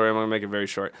long story. I'm going to make it very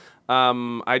short.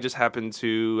 I just happened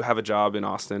to have a job in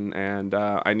Austin, and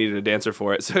I needed a dancer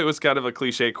for it. So it was kind of a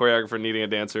cliche choreographer needing a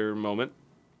dancer moment.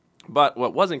 But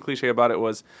what wasn't cliche about it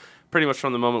was pretty much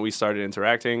from the moment we started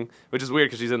interacting, which is weird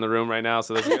because she's in the room right now.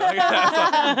 So this is this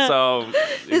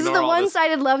is the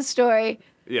one-sided love story.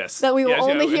 Yes. That we will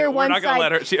only hear one side. We're not going to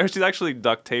let her. She's actually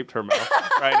duct taped her mouth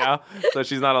right now, so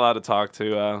she's not allowed to talk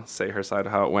to say her side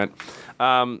of how it went.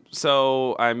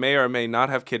 So I may or may not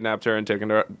have kidnapped her and took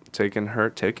her. It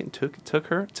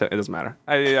doesn't matter.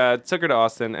 I took her to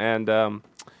Austin, and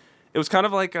it was kind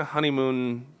of like a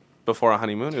honeymoon before a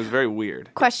honeymoon. It was very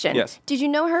weird. Question. Yes. Did you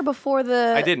know her before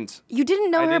the... I didn't. You didn't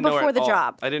know her before the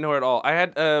job? I didn't know her at all. I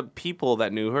had people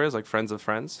that knew her as like friends of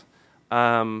friends.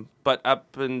 But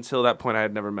up until that point, I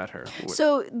had never met her.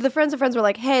 So the friends of friends were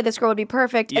like, hey, this girl would be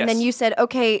perfect. Yes. And then you said,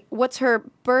 okay, what's her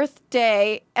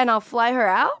birthday? And I'll fly her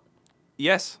out?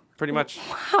 Yes, pretty much.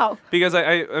 Wow. Because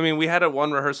I mean, we had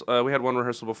one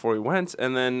rehearsal before we went.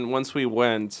 And then once we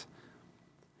went,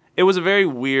 it was a very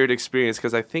weird experience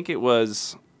because I think it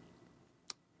was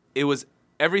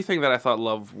everything that I thought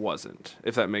love wasn't,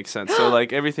 if that makes sense. So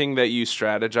like everything that you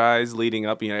strategize leading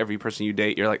up, every person you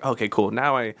date, you're like, okay, cool.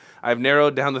 Now I've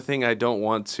narrowed down the thing I don't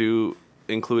want to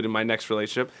include in my next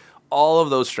relationship. All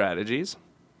of those strategies,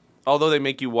 although they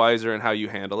make you wiser in how you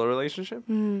handle a relationship,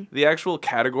 the actual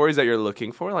categories that you're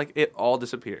looking for, like it all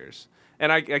disappears.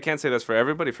 And I can't say that's for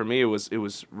everybody. For me, it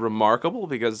was remarkable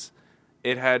because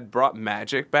it had brought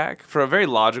magic back. For a very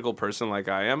logical person like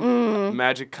I am,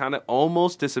 magic kind of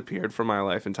almost disappeared from my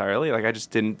life entirely. Like, I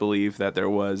just didn't believe that there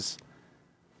was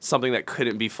something that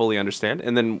couldn't be fully understood.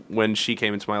 And then when she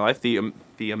came into my life,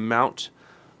 the amount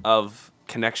of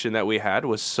connection that we had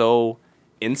was so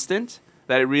instant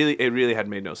that it really had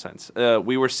made no sense.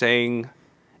 We were saying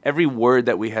every word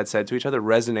that we had said to each other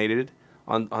resonated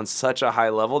on such a high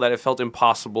level that it felt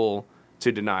impossible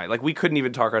to deny. Like, we couldn't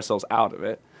even talk ourselves out of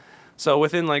it. So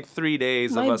within like 3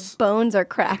 days of us... My bones are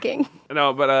cracking.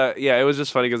 No, but yeah, it was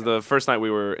just funny because the first night we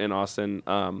were in Austin,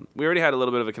 we already had a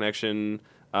little bit of a connection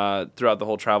throughout the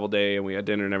whole travel day, and we had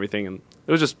dinner and everything, and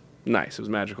it was just nice. It was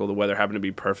magical. The weather happened to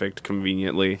be perfect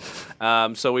conveniently.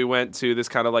 So we went to this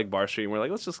kind of like bar street, and we're like,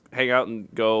 let's just hang out and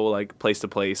go like place to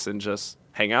place and just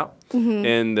hang out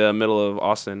in the middle of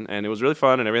Austin. And it was really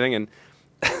fun and everything, and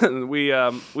we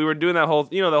were doing that whole,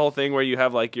 the whole thing where you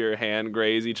have like your hand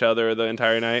graze each other the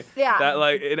entire night. Yeah. That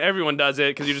like, and everyone does it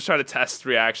because you're just trying to test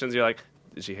reactions. You're like,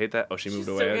 did she hate that? Oh, she moved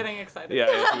away. Still getting excited. Yeah,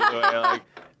 she moved away. Like,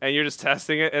 and you're just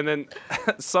testing it, and then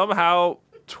somehow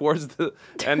towards the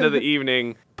end of the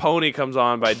evening, Pony comes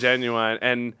on by Genuine,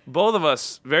 and both of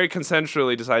us very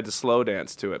consensually decide to slow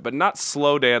dance to it, but not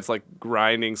slow dance like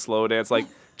grinding slow dance, like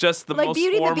just the like most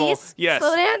Beauty formal. And the Beast yes,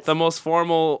 slow dance? the most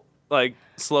formal like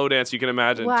slow dance you can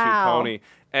imagine to Pony,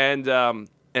 and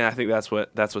I think that's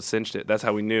what cinched it. That's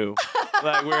how we knew.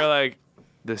 Like, we were like,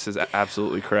 this is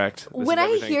absolutely correct. When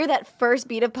I hear that first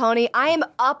beat of Pony, I am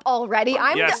up already.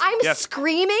 I'm Yes.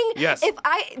 screaming. Yes.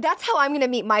 That's how I'm going to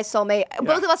meet my soulmate.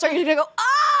 Both of us are going to go,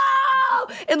 oh,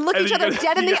 and look each other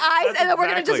dead in the eyes, and then we're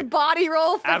going to just body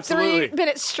roll for Absolutely. 3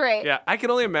 minutes straight. Yeah, I can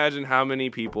only imagine how many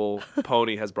people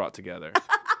Pony has brought together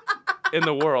in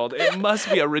the world. It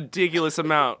must be a ridiculous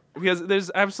amount because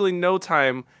there's absolutely no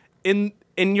time in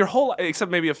your whole life, except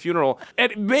maybe a funeral,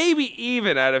 and maybe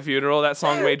even at a funeral, that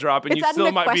song may drop, and you still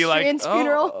might be like,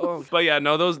 funeral? But yeah,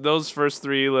 no, those first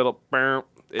 3 little,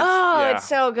 it's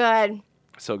so good.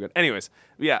 So good. Anyways,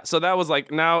 yeah, so that was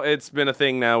like, now it's been a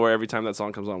thing now where every time that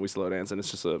song comes on, we slow dance, and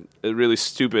it's just a really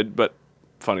stupid but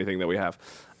funny thing that we have.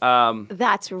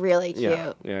 That's really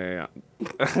cute. Yeah.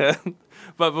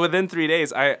 But within 3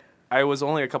 days, I was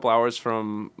only a couple hours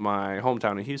from my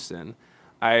hometown in Houston.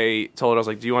 I told her, I was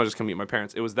like, do you want to just come meet my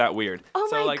parents? It was that weird. Oh,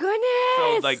 so, my goodness.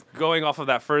 So, like, going off of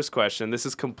that first question, this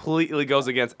is completely goes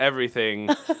against everything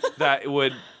that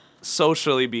would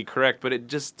socially be correct, but it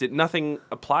just nothing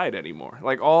applied anymore.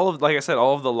 Like I said,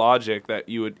 all of the logic that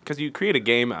you would, because you create a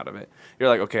game out of it. You're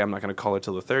like, okay, I'm not going to call her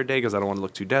till the third day because I don't want to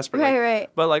look too desperate. Right.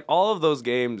 But like all of those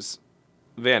games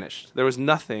vanished. There was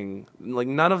nothing, like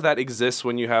none of that exists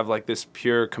when you have like this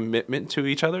pure commitment to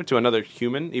each other, to another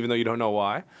human, even though you don't know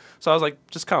why. So I was like,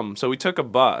 just come. So we took a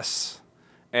bus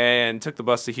and took the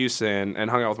bus to Houston and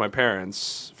hung out with my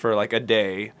parents for like a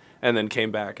day, and then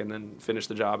came back and then finished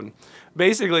the job. And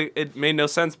basically it made no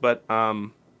sense, but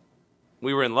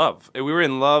we were in love. We were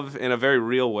in love in a very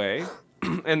real way.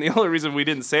 And the only reason we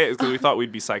didn't say it is because we thought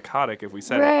we'd be psychotic if we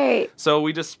said it. So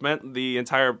we just spent the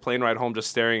entire plane ride home just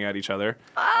staring at each other.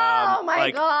 Oh, my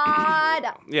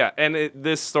God. Yeah, and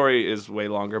this story is way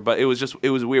longer, but it was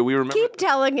weird. We remember. Keep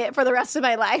telling it for the rest of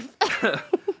my life.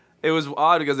 It was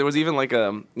odd because there was even like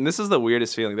and this is the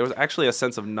weirdest feeling. There was actually a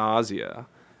sense of nausea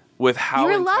with how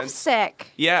You're intense. lovesick.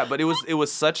 Yeah, but it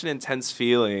was such an intense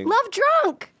feeling. Love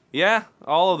drunk. Yeah,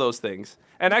 all of those things.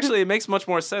 And actually, it makes much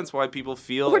more sense why people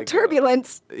feel or like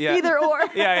turbulence. Yeah. Either or.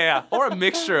 yeah, or a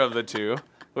mixture of the two,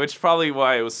 which is probably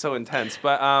why it was so intense.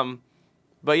 But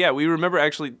yeah, we remember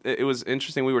actually it was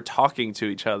interesting. We were talking to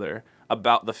each other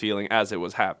about the feeling as it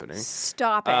was happening.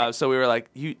 Stop it. So we were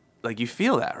like, you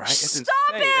feel that, right? It's Stop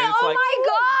insane. it! And it's like, my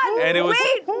God! and it was,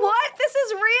 wait, what? This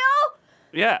is real?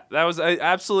 Yeah, that was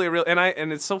absolutely real.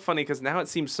 And it's so funny because now it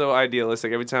seems so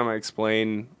idealistic. Every time I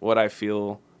explain what I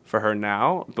feel for her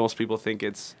now, most people think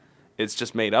it's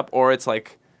just made up, or it's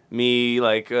like me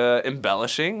like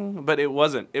embellishing, but it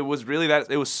wasn't. It was really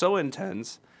that. It was so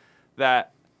intense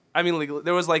that, I mean, like,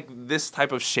 there was like this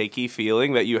type of shaky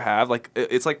feeling that you have, like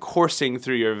it's like coursing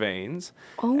through your veins.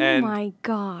 Oh and my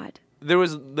God. There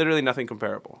was literally nothing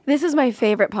comparable. This is my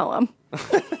favorite poem.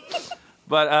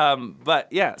 But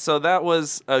yeah, so that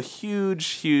was a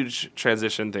huge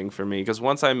transition thing for me, because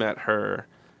once I met her,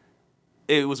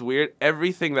 it was weird.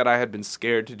 Everything that I had been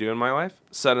scared to do in my life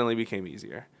suddenly became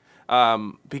easier.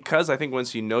 Because I think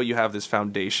once you have this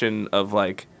foundation of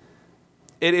like,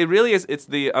 it really is, it's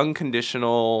the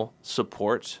unconditional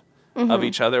support of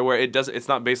each other, where it's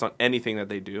not based on anything that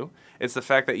they do. It's the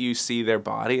fact that you see their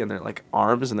body and their like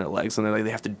arms and their legs, and they're like,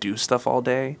 they have to do stuff all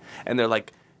day, and they're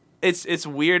like, it's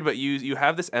weird, but you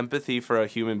have this empathy for a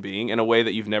human being in a way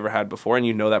that you've never had before, and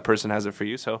you know that person has it for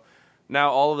you. So now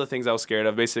all of the things I was scared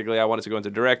of, basically I wanted to go into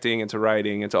directing, into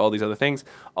writing, into all these other things,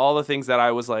 all the things that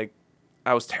I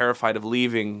was terrified of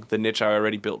leaving the niche I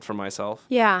already built for myself.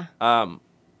 Yeah.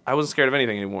 I wasn't scared of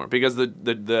anything anymore, because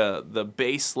the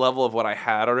base level of what I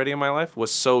had already in my life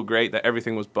was so great that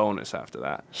everything was bonus after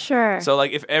that. Sure. So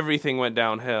like if everything went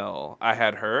downhill, I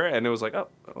had her, and it was like, oh,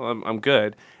 well, I'm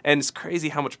good. And it's crazy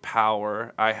how much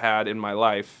power I had in my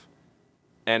life,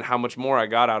 and how much more I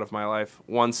got out of my life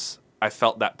once I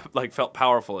felt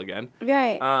powerful again.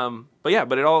 Right.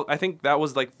 I think that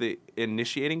was like the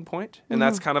initiating point, and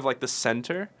that's kind of like the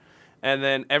center, and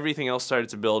then everything else started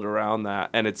to build around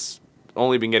that, and it's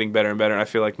only been getting better and better. And I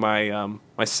feel like my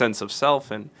sense of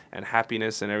self and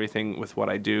happiness and everything with what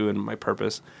I do and my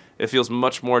purpose, it feels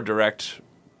much more direct,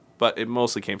 but it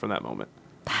mostly came from that moment.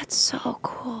 That's so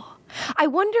cool. I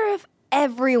wonder if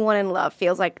everyone in love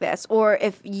feels like this, or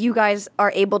if you guys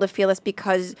are able to feel this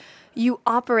because you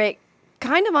operate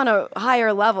kind of on a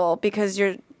higher level because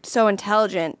you're so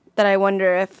intelligent, that I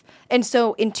wonder if, and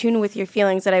so in tune with your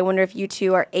feelings, that I wonder if you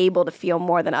two are able to feel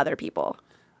more than other people.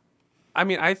 I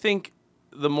mean, I think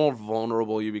the more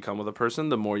vulnerable you become with a person,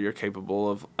 the more you're capable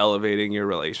of elevating your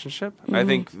relationship. I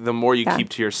think the more you keep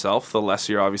to yourself, the less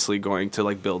you're obviously going to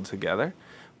like build together.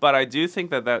 But I do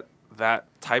think that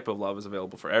type of love is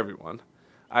available for everyone.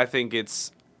 I think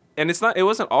it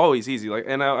wasn't always easy. Like,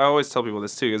 and I always tell people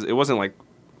this too, because it wasn't like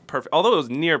perfect, although it was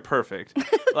near perfect.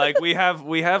 Like we have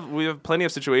plenty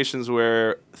of situations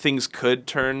where things could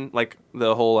turn, like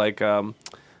the whole like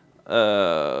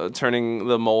turning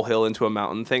the molehill into a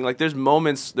mountain thing. Like there's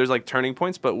moments, there's like turning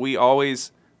points, but we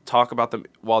always talk about them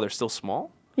while they're still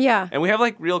small. Yeah. And we have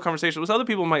like real conversations, which other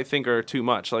people might think are too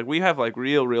much. Like we have like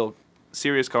real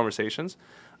serious conversations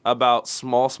about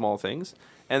small things,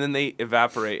 and then they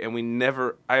evaporate, and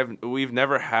we've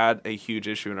never had a huge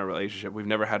issue in our relationship. We've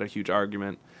never had a huge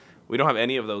argument. We don't have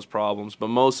any of those problems, but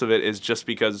most of it is just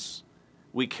because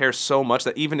we care so much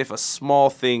that even if a small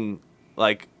thing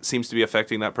like seems to be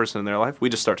affecting that person in their life, we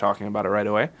just start talking about it right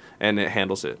away, and it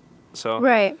handles it. So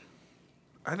right.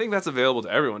 I think that's available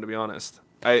to everyone, to be honest.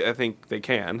 I think they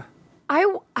can.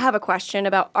 I have a question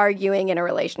about arguing in a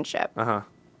relationship. Uh-huh.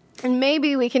 And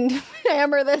maybe we can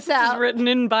hammer this out. This is written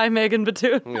in by Megan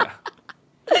Batoon. Yeah.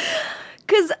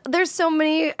 Because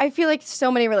I feel like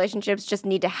so many relationships just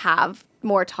need to have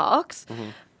more talks.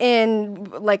 in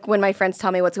like when my friends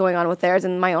tell me what's going on with theirs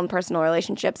and my own personal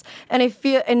relationships. And I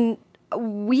feel, and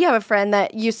we have a friend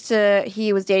that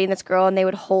he was dating this girl and they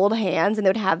would hold hands and they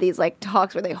would have these like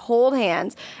talks where they hold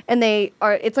hands and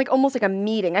it's like almost like a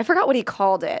meeting. I forgot what he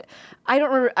called it. I don't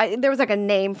remember. There was like a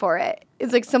name for it.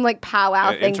 It's like some like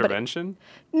powwow thing. Intervention?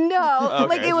 No, Okay.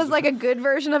 like it was like a good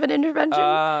version of an intervention.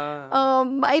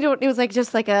 It was like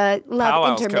just like a love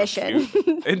Powwow's intermission.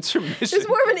 Intermission. It's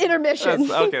more of an intermission.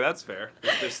 That's fair.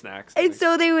 There's snacks. And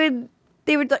so they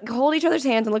would like hold each other's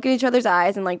hands and look at each other's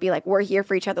eyes and like be like, we're here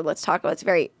for each other. Let's talk about this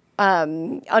very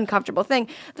uncomfortable thing.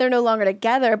 They're no longer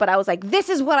together, but I was like, this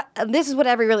is what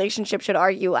every relationship should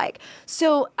argue like.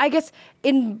 So I guess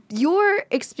in your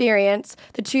experience,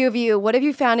 the two of you, what have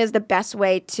you found is the best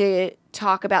way to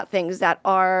talk about things that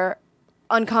are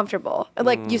uncomfortable?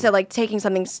 Like you said, like taking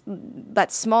something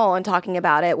that's small and talking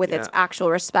about it with its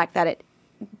actual respect that it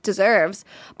deserves.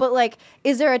 But like,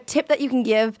 is there a tip that you can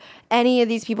give any of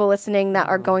these people listening that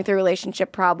are going through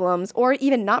relationship problems or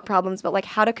even not problems, but like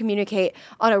how to communicate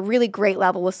on a really great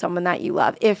level with someone that you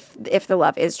love if the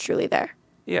love is truly there?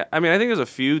 Yeah, I mean, I think there's a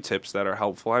few tips that are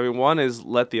helpful. I mean, one is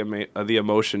let the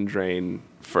emotion drain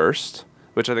first,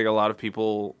 which I think a lot of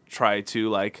people try to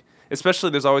like.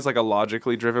 Especially, there's always like a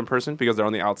logically driven person because they're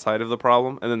on the outside of the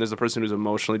problem, and then there's a person who's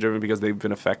emotionally driven because they've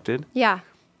been affected. Yeah.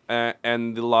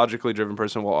 And the logically driven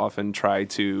person will often try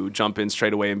to jump in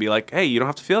straight away and be like, hey, you don't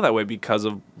have to feel that way because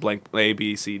of blank A,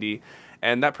 B, C, D.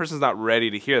 And that person's not ready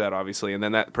to hear that, obviously. And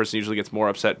then that person usually gets more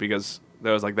upset because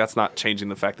they was like, that's not changing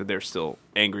the fact that they're still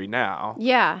angry now.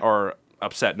 Yeah. Or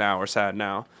upset now or sad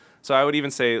now. So I would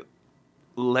even say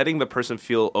letting the person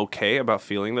feel okay about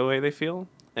feeling the way they feel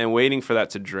and waiting for that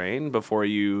to drain before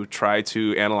you try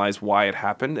to analyze why it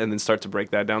happened and then start to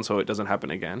break that down so it doesn't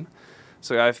happen again.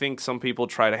 So I think some people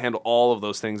try to handle all of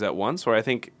those things at once, where I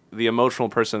think the emotional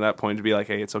person at that point to be like,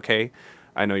 hey, it's okay.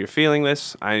 I know you're feeling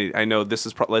this. I know this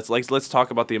is let's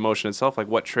talk about the emotion itself, like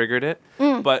what triggered it.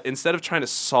 But instead of trying to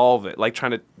solve it, like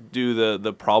trying to do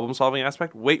the problem solving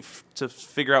aspect, wait to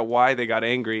figure out why they got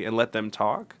angry and let them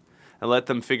talk and let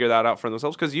them figure that out for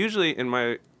themselves. Because usually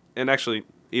and actually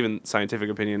even scientific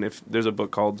opinion, if there's a book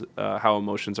called How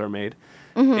Emotions Are Made,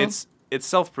 it's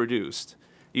self-produced.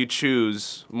 You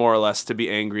choose more or less to be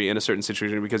angry in a certain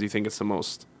situation because you think it's the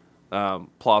most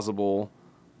plausible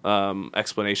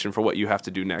explanation for what you have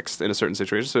to do next in a certain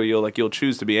situation. So you'll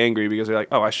choose to be angry because you're like,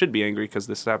 oh, I should be angry because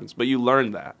this happens. But you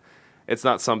learn that. It's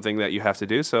not something that you have to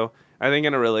do. So I think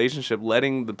in a relationship,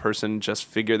 letting the person just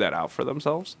figure that out for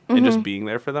themselves and just being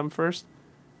there for them first.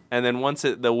 And then once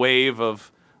the wave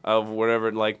of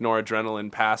whatever, like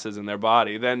noradrenaline passes in their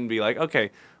body, then be like,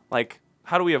 okay, like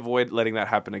how do we avoid letting that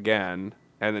happen again?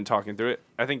 And then talking through it.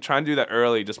 I think trying to do that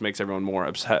early just makes everyone more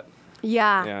upset.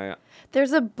 Yeah. Yeah.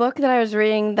 There's a book that I was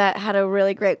reading that had a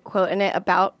really great quote in it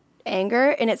about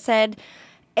anger, and it said,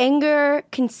 anger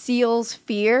conceals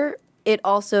fear. It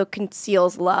also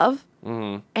conceals love.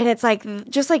 And it's like,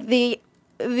 just like the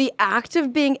act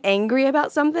of being angry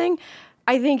about something,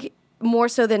 I think more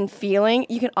so than feeling,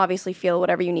 you can obviously feel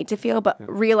whatever you need to feel, but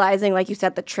realizing, like you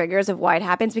said, the triggers of why it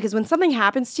happens, because when something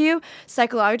happens to you,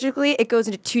 psychologically, it goes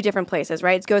into two different places,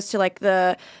 right? It goes to like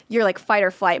your like fight or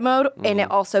flight mode, and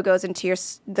it also goes into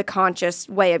the conscious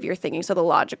way of your thinking, so the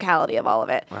logicality of all of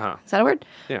it. Is that a word?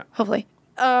 Yeah. Hopefully.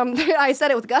 I said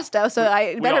it with gusto, so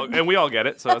we all get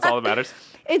it, so that's all that matters.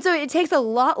 And so it takes a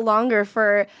lot longer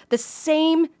for the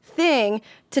same thing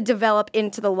to develop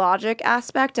into the logic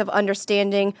aspect of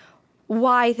understanding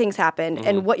why things happen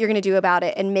and what you're going to do about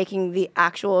it and making the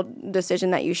actual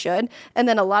decision that you should. And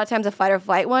then a lot of times a fight or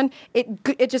flight one,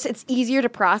 it's easier to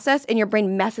process and your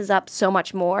brain messes up so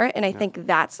much more. And I think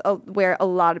that's where a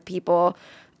lot of people,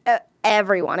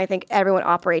 everyone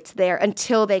operates there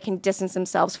until they can distance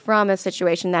themselves from a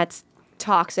situation that's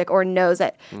toxic or knows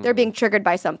that they're being triggered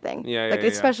by something.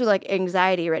 Especially like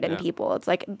anxiety-ridden people. It's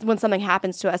like when something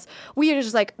happens to us, we are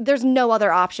just like, there's no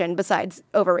other option besides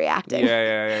overreacting.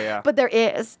 Yeah. But there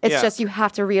is. It's just you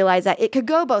have to realize that it could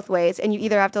go both ways, and you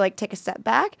either have to like take a step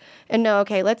back and know,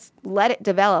 okay, let's let it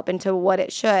develop into what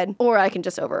it should, or I can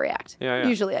just overreact.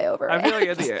 Usually I overreact. I feel like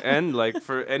at the end, like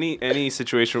for any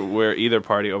situation where either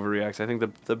party overreacts, I think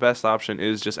the best option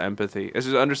is just empathy. It's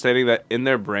just understanding that in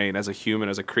their brain, as a human,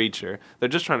 as a creature, they're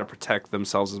just trying to protect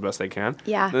themselves as best they can.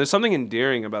 Yeah. And there's something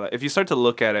endearing about it. If you start to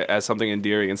look at it as something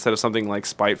endearing instead of something like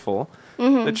spiteful,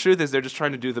 the truth is they're just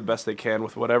trying to do the best they can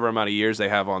with whatever amount of years they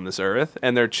have on this earth,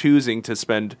 and they're choosing to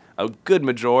spend a good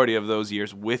majority of those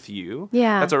years with you.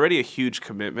 Yeah. That's already a huge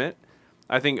commitment.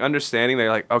 I think understanding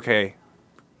they're like, okay,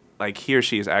 like he or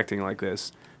she is acting like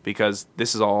this because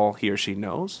this is all he or she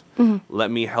knows.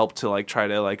 Let me help to like try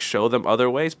to like show them other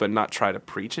ways, but not try to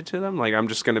preach it to them. Like I'm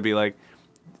just going to be like,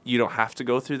 you don't have to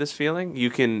go through this feeling.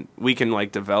 We can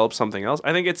like develop something else.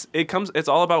 I think it's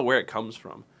all about where it comes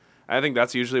from. I think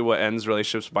that's usually what ends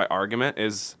relationships by argument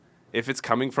is if it's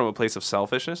coming from a place of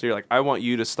selfishness, you're like, I want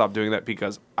you to stop doing that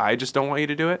because I just don't want you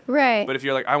to do it. Right. But if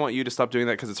you're like, I want you to stop doing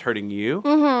that because it's hurting you,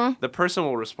 the person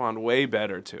will respond way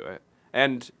better to it.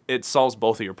 And it solves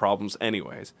both of your problems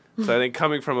anyways. So I think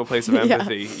coming from a place of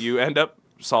empathy, you end up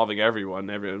solving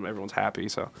everyone's happy.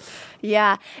 So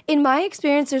yeah, in my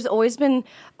experience, there's always been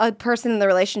a person in the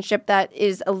relationship that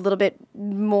is a little bit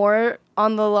more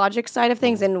on the logic side of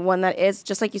things and one that is,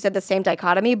 just like you said, the same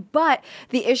dichotomy. But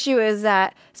the issue is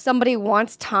that somebody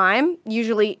wants time.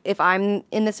 Usually if I'm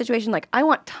in this situation, like I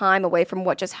want time away from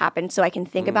what just happened so I can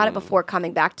think about it before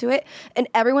coming back to it. And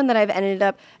everyone that I've ended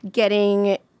up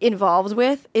getting involved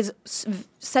with is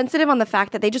sensitive on the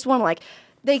fact that they just want to like,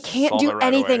 they can't solve do it right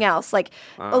anything away. else. Like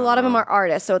a lot of them are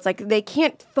artists, so it's like they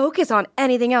can't focus on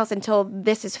anything else until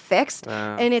this is fixed,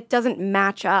 and it doesn't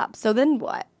match up. So then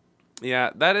what?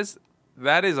 yeah, that is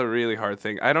a really hard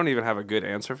thing. I don't even have a good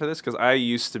answer for this because I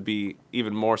used to be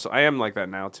even more so. I am like that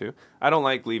now too. I don't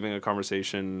like leaving a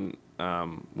conversation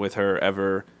with her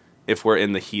ever if we're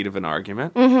in the heat of an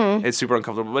argument. It's super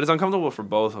uncomfortable, but it's uncomfortable for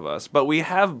both of us. But we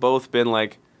have both been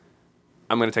like,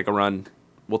 I'm going to take a run.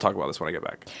 We'll talk about this when I get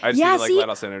back. I just need to like let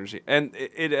out that energy. And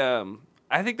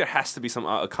I think there has to be some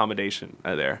accommodation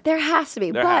there. There has to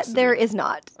be, but there is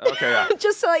not. Okay, yeah.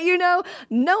 Just so that you know,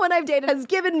 no one I've dated has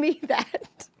given me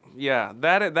that. Yeah,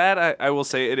 that I will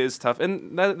say it is tough.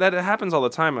 And that happens all the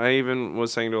time. I even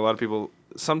was saying to a lot of people,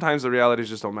 sometimes the realities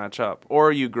just don't match up.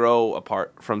 Or you grow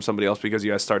apart from somebody else because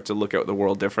you guys start to look at the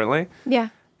world differently. Yeah.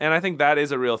 And I think that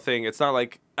is a real thing. It's not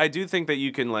like, I do think that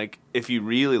you can, like, if you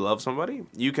really love somebody,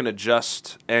 you can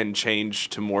adjust and change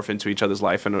to morph into each other's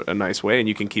life in a nice way, and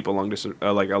you can keep a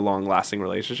long-lasting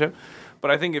relationship. But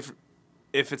I think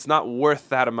if it's not worth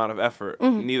that amount of effort,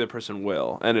 neither person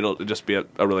will, and it'll just be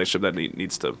a relationship that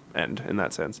needs to end in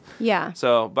that sense. Yeah.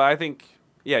 So, but I think,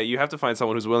 yeah, you have to find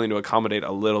someone who's willing to accommodate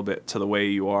a little bit to the way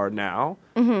you are now,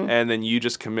 and then you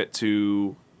just commit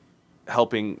to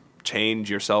helping change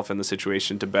yourself in the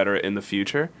situation to better it in the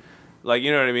future. Like,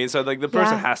 you know what I mean? So, like, the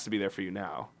person has to be there for you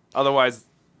now. Otherwise,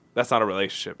 that's not a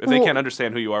relationship. If they can't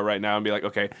understand who you are right now and be like,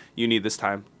 okay, you need this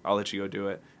time, I'll let you go do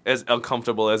it. As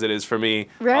uncomfortable as it is for me,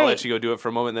 I'll let you go do it for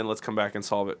a moment, then let's come back and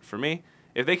solve it for me.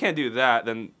 If they can't do that,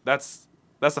 then that's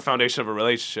the foundation of a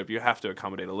relationship. You have to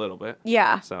accommodate a little bit.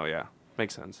 Yeah. So, yeah,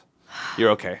 makes sense.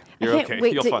 You're okay. You're okay.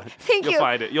 You'll find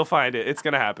it. You'll find it. It's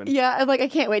going to happen. Yeah, I'm like, I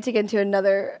can't wait to get into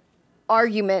another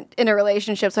argument in a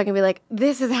relationship so I can be like,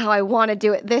 this is how I want to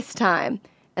do it this time.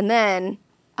 And then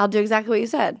I'll do exactly what you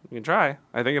said. You can try.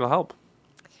 I think it'll help.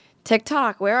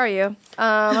 TikTok, where are you?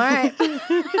 All right.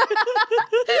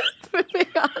 Moving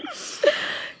on.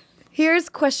 Here's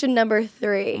question number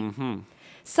 3.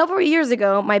 Several years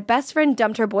ago, my best friend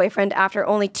dumped her boyfriend after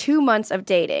only 2 months of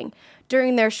dating.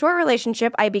 During their short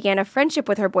relationship, I began a friendship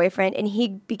with her boyfriend, and he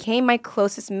became my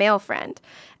closest male friend.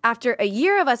 After a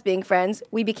year of us being friends,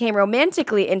 we became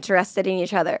romantically interested in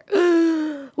each other.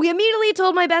 We immediately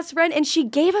told my best friend, and she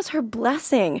gave us her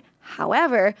blessing.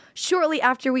 However, shortly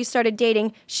after we started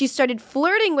dating, she started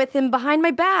flirting with him behind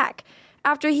my back.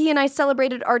 After he and I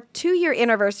celebrated our 2-year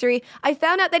anniversary, I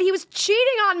found out that he was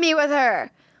cheating on me with her.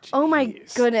 Jeez. Oh my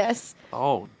goodness.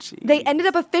 Oh, geez. They ended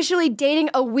up officially dating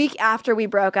a week after we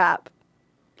broke up.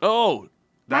 Oh,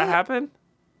 that happened?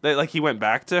 Like he went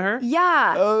back to her?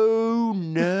 Yeah. Oh,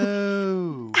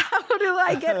 no. How do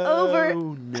I get over?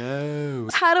 Oh, no.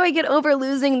 How do I get over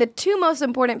losing the 2 most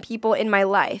important people in my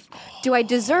life? Do I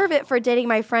deserve it for dating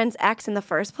my friend's ex in the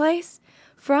first place?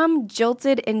 From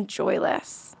Jilted and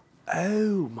Joyless.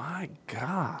 Oh, my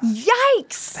God.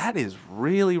 Yikes. That is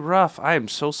really rough. I am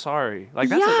so sorry. Like,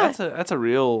 that's a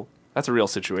real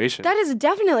situation. That is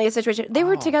definitely a situation. They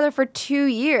were together for 2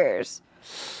 years.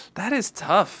 That is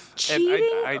tough. Cheating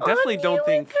and I definitely on don't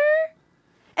think. With her?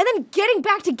 And then getting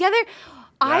back together,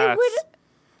 I would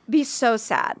be so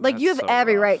sad. Like, you have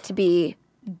every right to be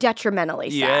detrimentally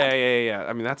sad. Yeah.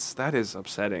 I mean, that is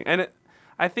upsetting. And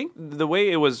I think the way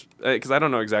it was, because I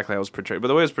don't know exactly how it was portrayed, but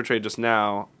the way it was portrayed just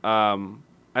now, I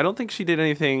don't think she did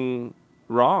anything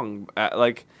wrong.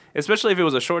 Like, especially if it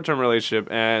was a short-term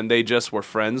relationship and they just were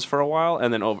friends for a while,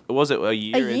 and then was it a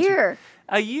year?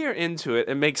 A year into it,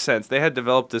 it makes sense. They had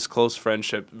developed this close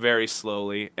friendship very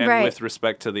slowly and with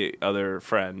respect to the other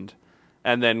friend,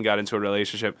 and then got into a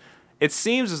relationship. It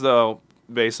seems as though,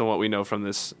 based on what we know from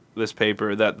this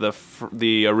paper, that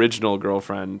the original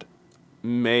girlfriend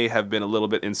may have been a little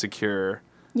bit insecure.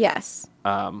 Yes.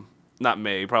 not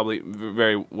may, probably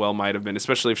very well might have been,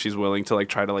 especially if she's willing to like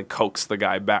try to like coax the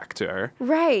guy back to her.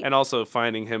 Right. And also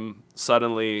finding him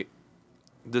suddenly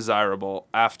desirable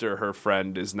after her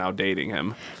friend is now dating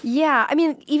him. Yeah, I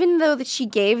mean, even though that she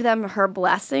gave them her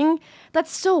blessing,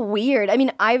 that's still weird. I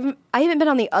mean, I haven't been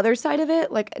on the other side of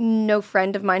it. Like, no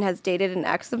friend of mine has dated an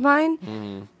ex of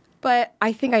mine. But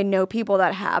I think I know people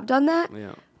that have done that.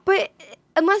 Yeah. But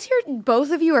unless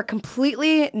both of you are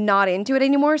completely not into it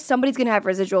anymore, somebody's going to have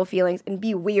residual feelings and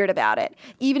be weird about it.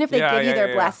 Even if they give you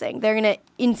their blessing, they're going to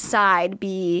inside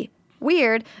be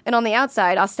weird, and on the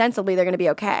outside, ostensibly, they're going to be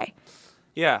okay.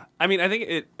 Yeah, I mean, I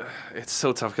think it's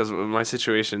so tough because my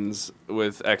situations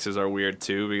with exes are weird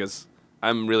too because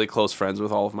I'm really close friends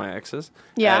with all of my exes.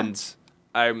 Yeah. And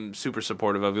I'm super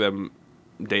supportive of them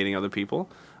dating other people,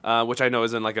 which I know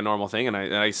isn't like a normal thing, and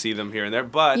I see them here and there.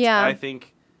 But I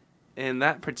think in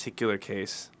that particular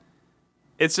case,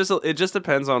 it just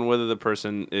depends on whether the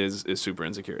person is super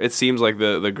insecure. It seems like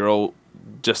the girl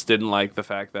just didn't like the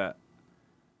fact that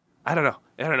I don't know.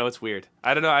 It's weird.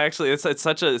 I don't know. It's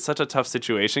such a tough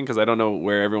situation because I don't know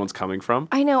where everyone's coming from.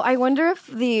 I know. I wonder if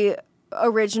the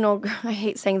original, I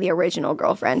hate saying the original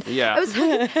girlfriend. Yeah. I was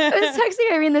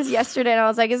texting Irene this yesterday, and I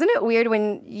was like, isn't it weird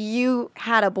when you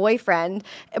had a boyfriend,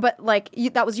 but like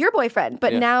that was your boyfriend,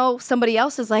 but now somebody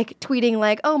else is like tweeting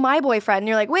like, oh, my boyfriend. And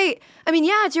you're like, wait, I mean,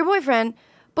 yeah, it's your boyfriend,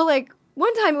 but like,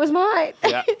 one time it was mine.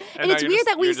 Yeah. And it's weird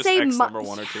that we say number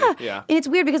one or two. Yeah. And it's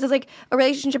weird because it's like a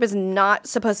relationship is not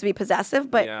supposed to be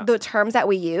possessive, but the terms that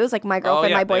we use, like my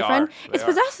girlfriend, my boyfriend, it's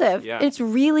possessive. Yeah. And it's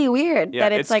really weird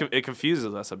that it's like... It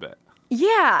confuses us a bit.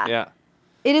 Yeah. Yeah.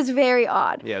 It is very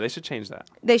odd. Yeah, they should change that.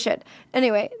 They should.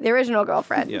 Anyway, the original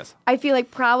girlfriend. Yes. I feel like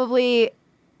probably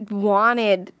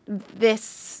wanted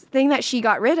this thing that she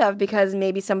got rid of because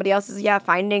maybe somebody else is,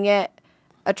 finding it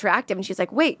attractive, and she's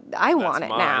like, wait, I want it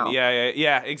now.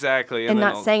 Yeah, exactly. And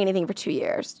not saying anything for 2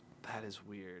 years. That is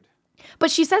weird. But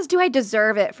she says, do I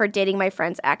deserve it for dating my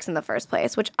friend's ex in the first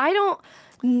place? Which I don't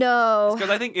know.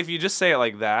 Because I think if you just say it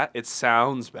like that, it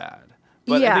sounds bad.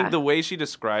 But I think the way she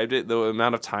described it, the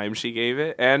amount of time she gave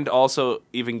it, and also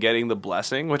even getting the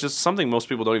blessing, which is something most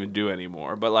people don't even do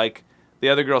anymore. But like the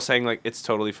other girl saying like, it's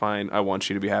totally fine. I want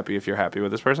you to be happy if you're happy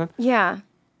with this person. Yeah.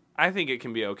 I think it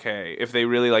can be okay if they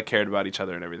really like cared about each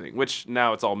other and everything, which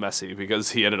now it's all messy because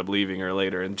he ended up leaving her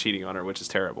later and cheating on her, which is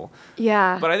terrible.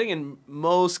 Yeah. But I think in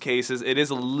most cases it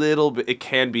is a little bit, it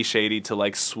can be shady to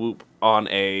like swoop on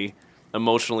a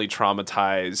emotionally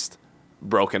traumatized,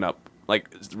 broken up, like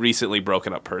recently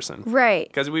broken up person. Right.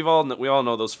 Because we all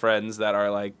know those friends that are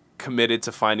like committed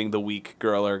to finding the weak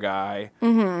girl or guy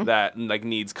that like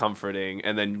needs comforting,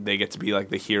 and then they get to be like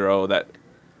the hero that,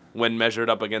 when measured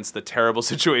up against the terrible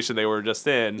situation they were just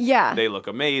in, they look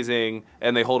amazing,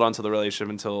 and they hold on to the relationship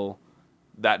until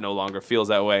that no longer feels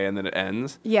that way, and then it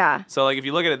ends. Yeah. So, like, if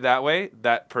you look at it that way,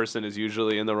 that person is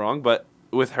usually in the wrong, but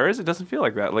with hers, it doesn't feel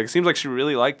like that. Like, it seems like she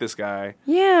really liked this guy.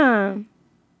 Yeah.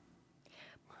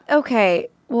 Okay.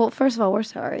 Well, first of all, we're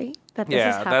sorry that this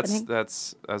is happening.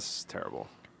 That's terrible.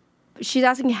 She's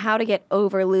asking how to get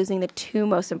over losing the two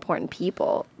most important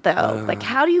people, though. Like,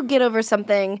 how do you get over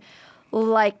something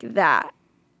like that?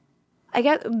 I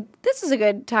guess this is a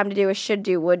good time to do a should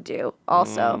do, would do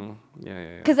also.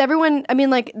 Yeah. Because everyone, I mean,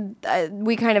 like,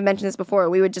 we kind of mentioned this before.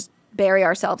 We would just bury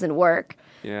ourselves in work.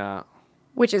 Yeah.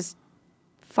 Which is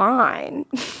fine.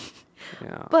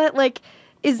 Yeah. But, like,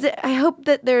 I hope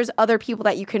that there's other people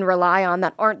that you can rely on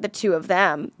that aren't the two of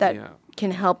them that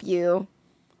can help you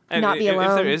not be alone.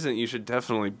 If there isn't, you should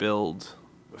definitely build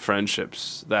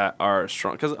friendships that are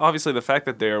strong. Because obviously the fact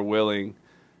that they are willing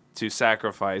to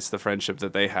sacrifice the friendship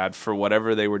that they had for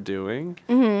whatever they were doing,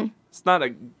 it's not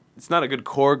a good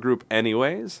core group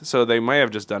anyways, so they might have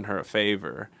just done her a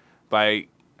favor by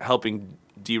helping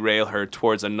derail her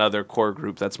towards another core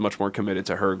group that's much more committed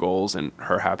to her goals and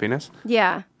her happiness.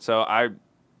 Yeah. So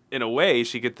in a way,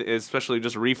 she could especially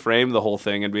just reframe the whole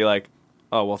thing and be like,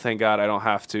 oh, well, thank God I don't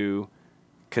have to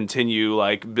continue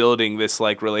like building this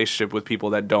like relationship with people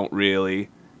that don't really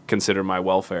consider my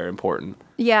welfare important.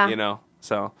 Yeah. You know?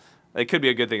 So it could be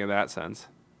a good thing in that sense.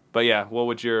 But yeah, what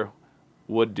would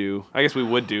do? I guess we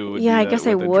would do. Yeah, I guess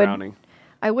I would. Drowning.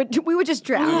 We would just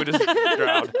drown. We would just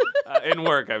drown. In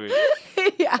work, I mean.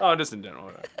 Yeah. Oh, just in general.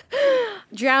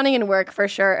 Drowning in work for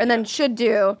sure. And then should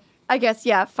do, I guess,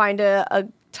 find a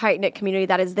tight-knit community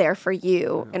that is there for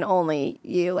you and only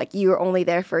you. Like, you're only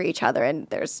there for each other, and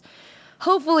there's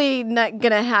hopefully not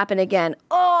going to happen again.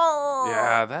 Oh!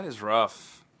 Yeah, that is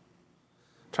rough.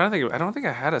 Trying to think I don't think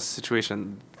I had a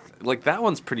situation like that.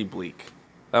 One's pretty bleak.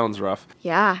 That one's rough.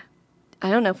 Yeah. I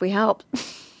don't know if we help.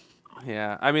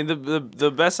 Yeah, I mean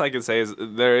the best I can say is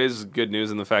there is good news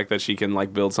in the fact that she can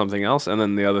like build something else, and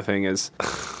then the other thing is,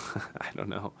 I don't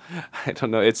know.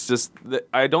 It's just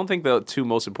I don't think the two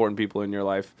most important people in your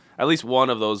life, at least one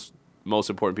of those most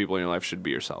important people in your life, should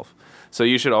be yourself. So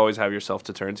you should always have yourself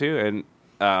to turn to, and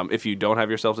if you don't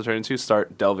have yourself to turn to,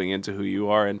 start delving into who you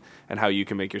are and how you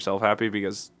can make yourself happy,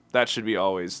 because that should be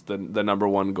always the number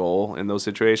one goal in those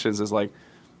situations. Is like,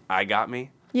 I got me.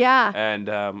 Yeah. And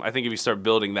I think if you start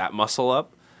building that muscle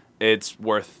up, it's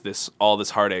worth all this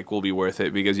heartache will be worth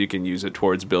it, because you can use it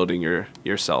towards building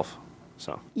yourself.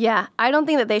 So. Yeah. I don't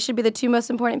think that they should be the two most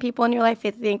important people in your life.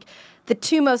 I think the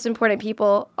two most important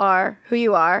people are who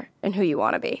you are and who you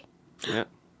want to be. Yeah.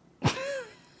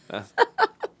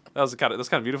 That's kind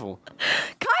of beautiful.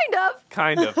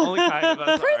 Kind of. Only kind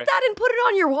of. Print that and put it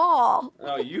on your wall.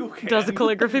 Oh, you can. Does a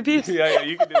calligraphy piece? Yeah,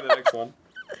 you can do the next one.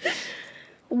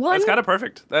 That's kind of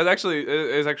perfect. That is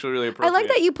actually really appropriate. I like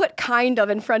that you put "kind of"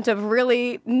 in front of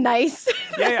really nice.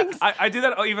 Yeah. I do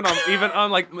that even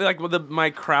on like my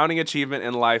crowning achievement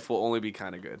in life will only be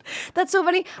kind of good. That's so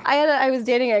funny. I was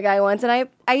dating a guy once, and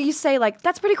I used to say like,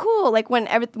 "That's pretty cool." Like when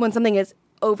something is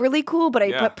overly cool, but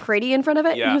I put "pretty" in front of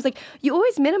it. Yeah. And he was like, "You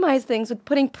always minimize things with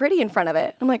putting 'pretty' in front of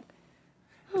it." I'm like,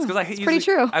 it's because it's pretty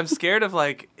true. I'm scared of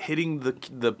like hitting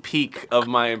the peak of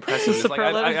my impressiveness. Like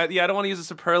I don't want to use a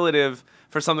superlative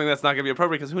for something that's not going to be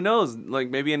appropriate, because who knows? Like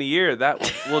maybe in a year that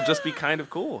will just be kind of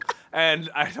cool. And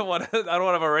I don't want to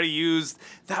have already used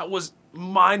that was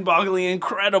mind-bogglingly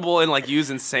incredible and like use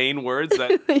insane words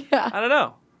that I don't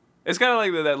know. It's kind of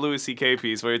like that Louis C.K.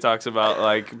 piece where he talks about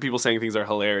like people saying things are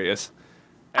hilarious.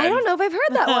 I don't know if I've heard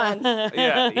that one.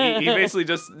 Yeah, he basically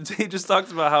just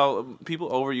talks about how people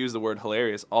overuse the word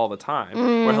hilarious all the time.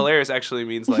 Where hilarious actually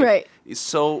means like it's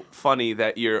so funny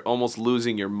that you're almost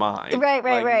losing your mind.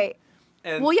 Right.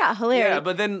 And, well, yeah, hilarious. Yeah,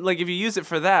 but then like if you use it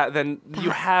for that, then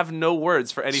you have no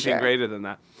words for anything greater than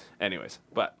that. Anyways,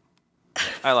 but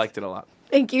I liked it a lot.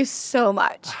 Thank you so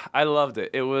much. I loved it.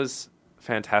 It was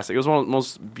fantastic. It was one of the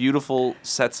most beautiful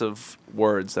sets of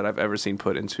words that I've ever seen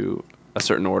put into a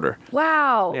certain order.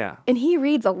 Wow. Yeah. And he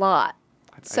reads a lot.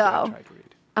 I tried to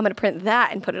read. I'm going to print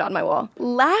that and put it on my wall.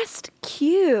 Last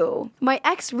cue. My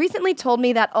ex recently told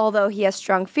me that although he has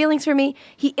strong feelings for me,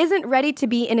 he isn't ready to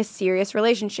be in a serious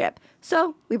relationship.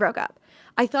 So we broke up.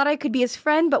 I thought I could be his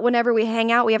friend, but whenever we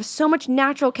hang out, we have so much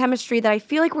natural chemistry that I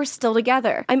feel like we're still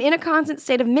together. I'm in a constant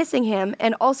state of missing him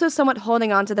and also somewhat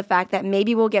holding on to the fact that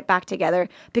maybe we'll get back together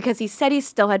because he said he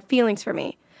still had feelings for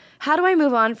me. How do I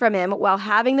move on from him while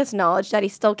having this knowledge that he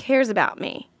still cares about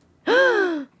me?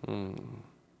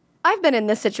 I've been in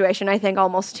this situation, I think,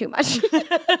 almost too much.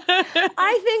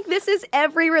 I think this is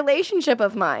every relationship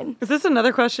of mine. Is this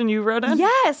another question you wrote in?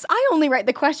 Yes, I only write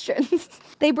the questions.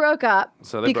 They broke up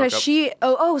because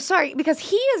because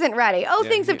he isn't ready.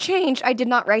 Things have changed. I did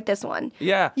not write this one.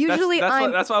 Yeah. Usually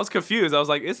that's why I was confused. I was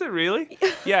like, is it really?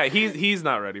 Yeah, he's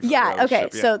not ready for the relationship. Okay,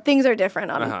 so things are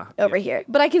different over here.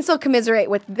 But I can still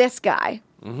commiserate with this guy.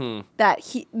 Mm-hmm. That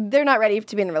they're not ready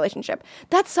to be in a relationship.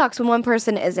 That sucks when one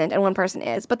person isn't and one person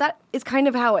is, but that is kind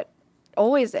of how it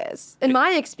always is, in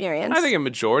my experience. I think in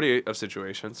majority of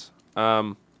situations.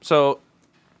 So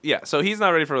he's not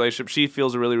ready for a relationship. She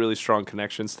feels a really, really strong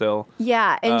connection still.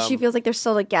 Yeah, and she feels like they're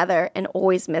still together and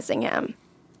always missing him.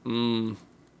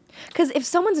 Because if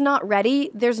someone's not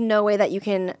ready, there's no way that you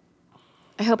can...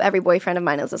 I hope every boyfriend of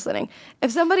mine is listening.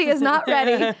 If somebody is not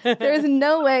ready, there's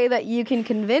no way that you can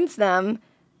convince them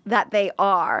that they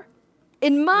are.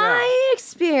 In my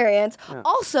experience,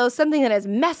 also something that has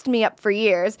messed me up for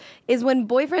years is when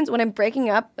I'm breaking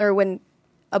up, or when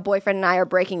a boyfriend and I are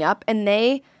breaking up, and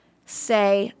they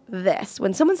say this.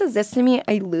 When someone says this to me,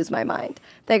 I lose my mind.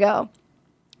 They go,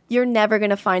 "You're never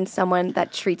going to find someone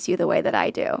that treats you the way that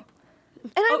I do."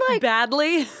 And I'm like...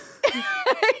 Badly?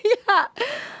 Yeah.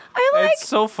 It's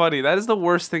so funny. That is the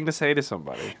worst thing to say to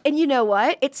somebody. And you know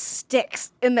what? It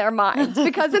sticks in their minds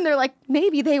because then they're like,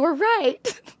 maybe they were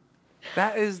right.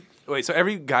 That is... Wait, so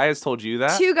every guy has told you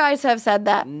that? 2 guys have said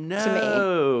that to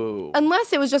me.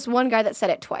 Unless it was just one guy that said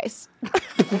it twice.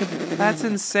 That's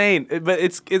insane. But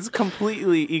it's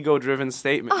completely ego-driven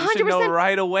statement. 100%. You should know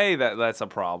right away that that's a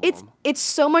problem. It's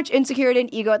so much insecurity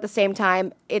and ego at the same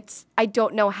time. I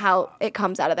don't know how it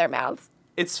comes out of their mouths.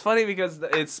 It's funny because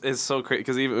it's so crazy,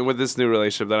 because even with this new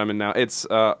relationship that I'm in now, it's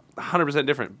 100%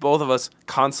 different. Both of us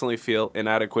constantly feel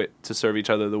inadequate to serve each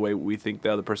other the way we think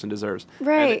the other person deserves.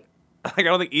 Right. And, I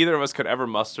don't think either of us could ever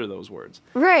muster those words.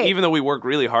 Right. Even though we work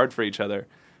really hard for each other,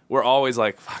 we're always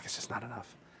like, fuck, it's just not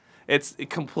enough. It's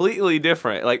completely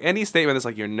different. Like, any statement that's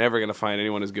like, you're never going to find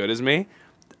anyone as good as me,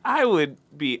 I would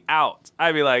be out.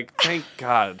 I'd be like, thank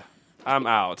God. I'm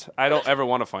out. I don't ever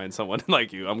want to find someone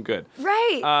like you. I'm good.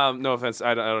 Right. No offense.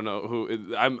 I don't know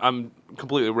who. I'm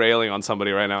completely railing on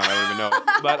somebody right now. And I don't even know.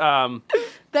 But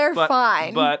they're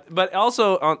fine. But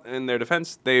also, in their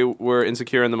defense, they were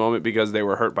insecure in the moment because they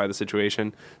were hurt by the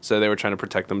situation. So they were trying to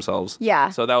protect themselves. Yeah.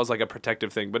 So that was like a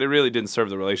protective thing. But it really didn't serve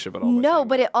the relationship at all. No,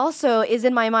 but it also is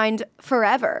in my mind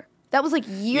forever. That was like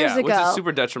years ago. Which is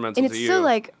super detrimental and to it's you. still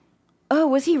like, oh,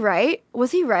 was he right?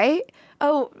 Was he right?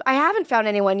 Oh, I haven't found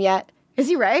anyone yet. Is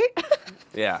he right?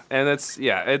 Yeah, and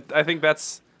I think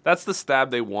that's the stab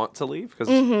they want to leave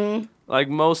because like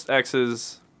most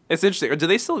exes, it's interesting. Or do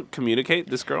they still communicate?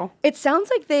 This girl? It sounds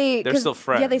like they're still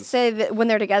friends. Yeah, they say that when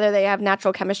they're together, they have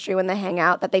natural chemistry when they hang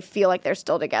out. That they feel like they're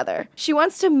still together. She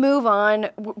wants to move on,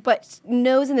 but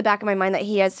knows in the back of my mind that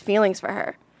he has feelings for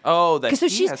her. Oh, that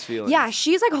he has feelings. Yeah,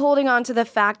 she's like holding on to the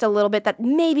fact a little bit that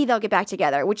maybe they'll get back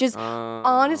together, which is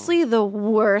honestly the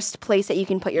worst place that you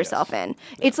can put yourself in.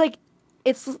 It's like,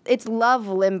 it's love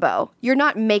limbo. You're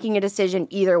not making a decision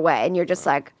either way, and you're just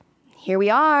like, here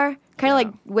we are. Kind of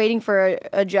like waiting for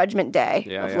a judgment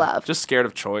day of love. Just scared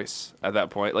of choice at that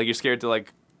point. Like you're scared to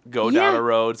like go down a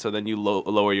road, so then you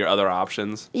lower your other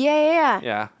options. Yeah.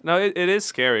 Yeah. No, it is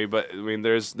scary, but I mean,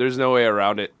 there's no way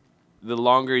around it. The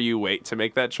longer you wait to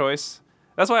make that choice.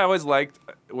 That's why I always liked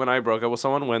when I broke up with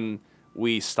someone when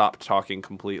we stopped talking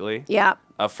completely. Yeah.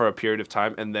 For a period of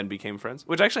time and then became friends,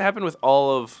 which actually happened with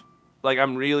all of, like,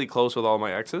 I'm really close with all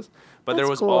my exes, but there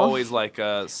was cool. always like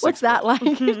a 6 What's that like?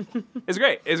 It's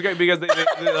great. It's great because they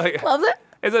like loves it.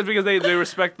 It's because they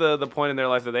respect the point in their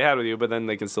life that they had with you, but then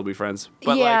they can still be friends.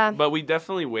 But but we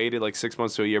definitely waited like 6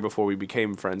 months to a year before we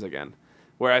became friends again.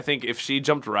 Where I think if she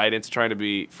jumped right into trying to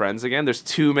be friends again, there's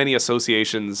too many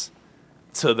associations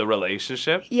to the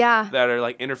relationship that are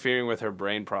like interfering with her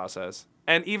brain process.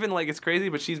 And even like it's crazy,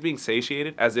 but she's being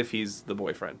satiated as if he's the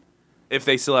boyfriend. If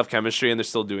they still have chemistry and they're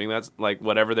still doing that, like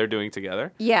whatever they're doing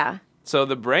together. Yeah. So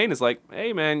the brain is like,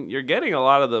 hey man, you're getting a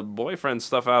lot of the boyfriend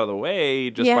stuff out of the way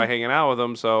just by hanging out with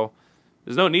them. So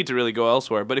there's no need to really go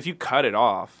elsewhere. But if you cut it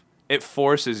off, it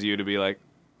forces you to be like,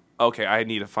 okay, I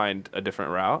need to find a different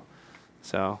route.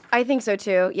 So I think so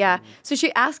too. Yeah. So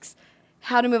she asks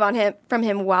how to move on from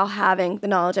him while having the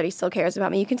knowledge that he still cares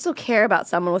about me. You can still care about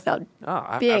someone without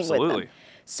being with them.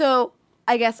 So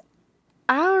I guess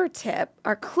our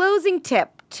closing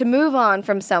tip to move on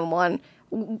from someone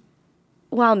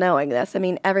while knowing this, I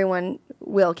mean, everyone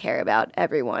will care about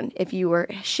everyone if you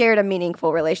shared a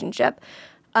meaningful relationship.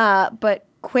 But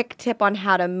quick tip on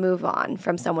how to move on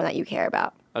from someone that you care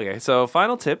about. Okay. So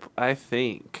final tip, I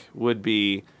think, would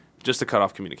be just to cut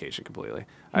off communication completely.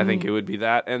 I think it would be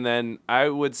that. And then I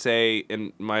would say,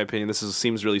 in my opinion,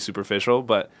 seems really superficial,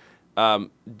 but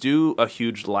do a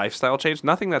huge lifestyle change.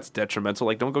 Nothing that's detrimental.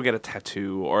 Like, don't go get a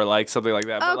tattoo or like something like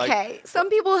that. Okay. But some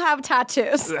people have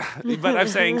tattoos. But I'm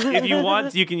saying if you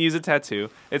want, you can use a tattoo.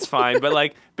 It's fine. But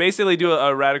like basically do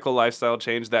a radical lifestyle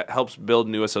change that helps build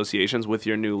new associations with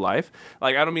your new life.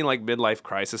 Like, I don't mean like midlife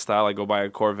crisis style, like go buy a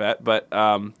Corvette, but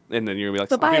and then you're going to be like,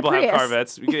 some people have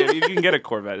Corvettes. You can get a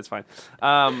Corvette. It's fine.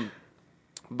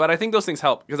 But I think those things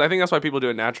help because I think that's why people do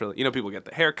it naturally. You know, people get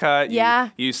the haircut.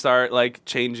 You start like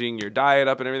changing your diet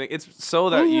up and everything. It's so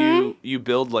that you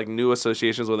build like new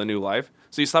associations with a new life.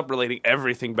 So you stop relating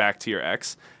everything back to your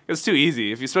ex. It's too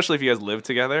easy, especially if you guys live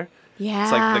together. Yeah.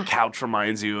 It's like the couch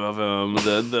reminds you of him.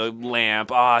 The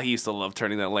lamp. He used to love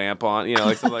turning that lamp on. You know,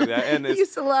 like something like that. And he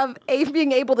used to love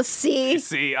being able to see.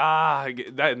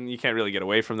 That you can't really get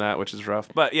away from that, which is rough.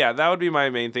 But yeah, that would be my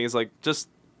main thing. Is like just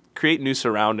create new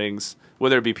surroundings.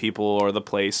 Whether it be people or the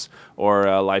place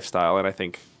or lifestyle. And I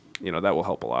think, that will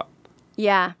help a lot.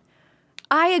 Yeah,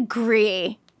 I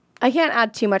agree. I can't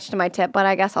add too much to my tip, but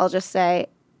I guess I'll just say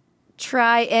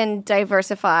try and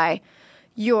diversify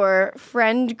your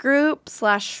friend group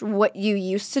 / what you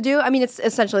used to do. I mean, it's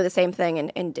essentially the same thing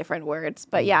in different words.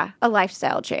 But yeah, a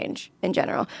lifestyle change in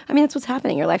general. I mean, that's what's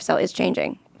happening. Your lifestyle is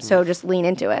changing. So just lean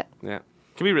into it. Yeah.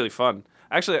 It can be really fun.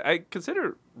 Actually, I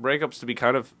consider breakups to be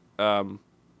kind of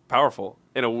powerful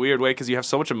in a weird way because you have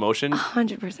so much emotion.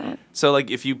 100%. So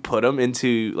like if you put them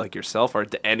into like yourself or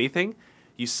to anything,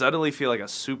 you suddenly feel like a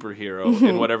superhero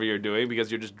in whatever you're doing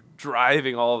because you're just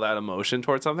driving all of that emotion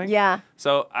towards something. Yeah.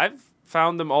 So I've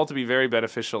found them all to be very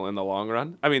beneficial in the long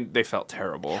run. I mean, they felt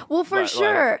terrible. Well, for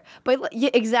sure. But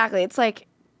yeah, exactly. It's like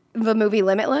the movie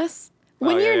Limitless.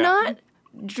 When you're not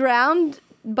drowned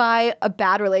by a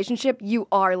bad relationship, you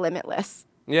are limitless.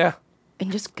 Yeah.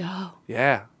 And just go.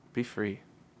 Yeah. Be free.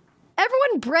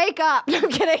 Everyone break up. No, I'm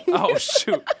kidding. Oh,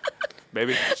 shoot.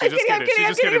 Baby, she's just kidding. She's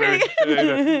just kidding,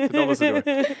 baby. Don't listen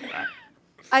to her.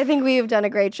 I think we have done a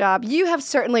great job. You have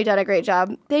certainly done a great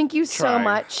job. Thank you so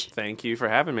much. Thank you for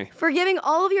having me. For giving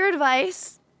all of your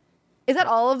advice. Is that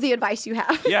all of the advice you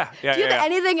have? Yeah. Do you have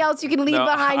anything else you can leave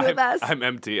behind with us? I'm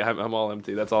empty. I'm all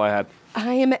empty. That's all I had.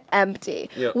 I am empty.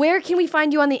 Yep. Where can we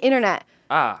find you on the internet?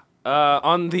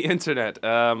 On the internet.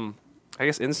 I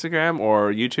guess Instagram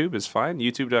or YouTube is fine.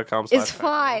 YouTube.com/. It's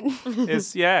fine.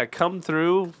 Come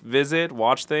through, visit,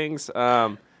 watch things.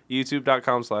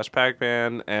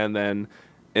 YouTube.com/Pacman, and then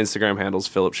Instagram handles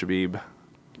Phillip Chbeeb.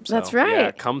 So, that's right.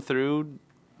 Yeah, come through.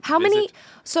 How many?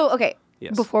 So, okay.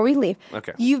 Yes. Before we leave,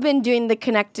 okay. You've been doing the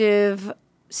connective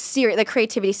series, the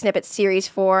creativity snippet series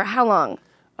for how long?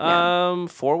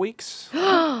 4 weeks.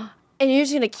 And you're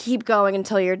just gonna keep going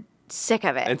until you're sick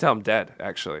of it. Until I'm dead,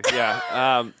 actually.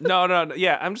 Yeah. No.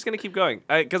 Yeah, I'm just gonna keep going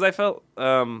because I felt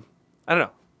I don't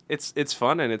know. It's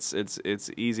fun and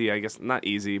it's easy. I guess not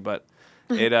easy, but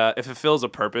it if it fulfills a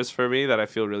purpose for me that I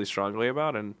feel really strongly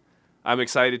about, and I'm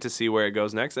excited to see where it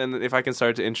goes next, and if I can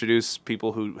start to introduce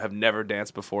people who have never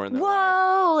danced before in their life.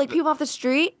 Whoa! Like people off the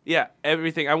street? Yeah,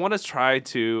 everything. I want to try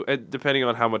to, depending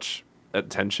on how much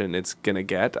attention it's gonna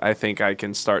get, I think I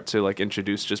can start to like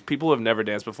introduce just people who have never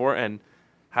danced before and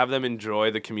have them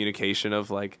enjoy the communication of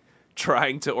like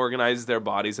trying to organize their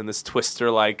bodies in this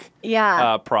twister-like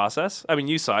process. I mean,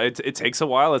 you saw it. It takes a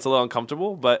while. It's a little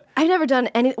uncomfortable, but... I've never done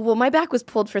any... Well, my back was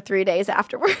pulled for 3 days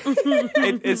afterward.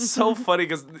 It's so funny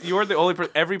because you're the only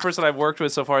every person I've worked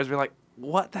with so far has been like,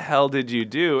 what the hell did you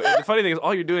do? And the funny thing is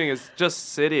all you're doing is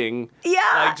just sitting.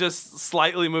 Yeah. Like just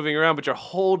slightly moving around, but you're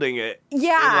holding it in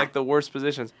like the worst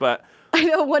positions. But... I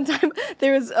know one time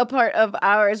there was a part of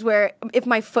ours where if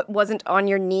my foot wasn't on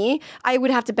your knee, I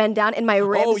would have to bend down and my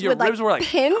ribs would ribs were like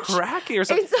pinch. Cracking or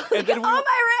something. And so, like, my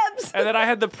ribs. And then I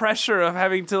had the pressure of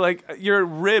having to like, your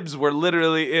ribs were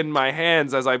literally in my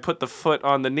hands as I put the foot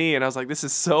on the knee. And I was like, this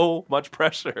is so much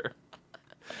pressure.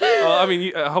 Well, I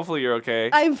mean, hopefully you're okay.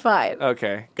 I'm fine.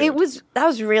 Okay. Good. That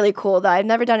was really cool though. I've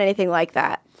never done anything like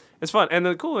that. It's fun. And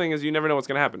the cool thing is you never know what's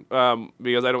going to happen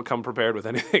because I don't come prepared with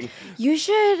anything. You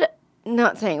should...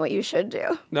 Not saying what you should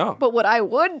do. No. But what I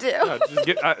would do.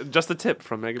 Just a tip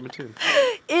from Megan Mattoon.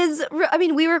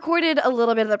 We recorded a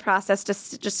little bit of the process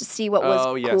just to see what was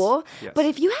cool. Yes. But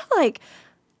if you have like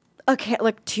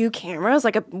 2 cameras,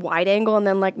 like a wide angle and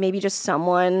then like maybe just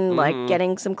someone like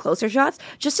getting some closer shots,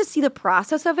 just to see the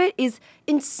process of it is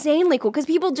insanely cool because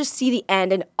people just see the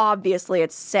end and obviously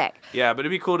it's sick. Yeah, but it'd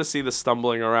be cool to see the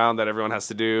stumbling around that everyone has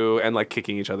to do and like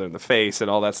kicking each other in the face and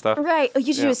all that stuff. Right.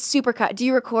 You should do a supercut. Do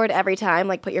you record every time?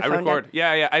 Like put your phone record. down?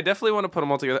 Yeah. I definitely want to put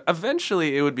them all together.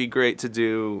 Eventually, it would be great to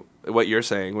do what you're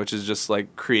saying, which is just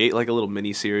like create like a little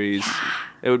mini series.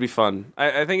 It would be fun.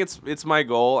 I think it's my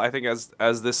goal. I think as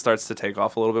this starts to take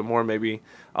off a little bit more, maybe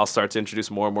I'll start to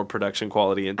introduce more and more production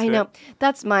quality into it. I know.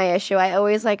 That's my issue. I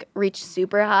always like reach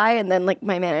super high and then like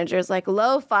my manager's like,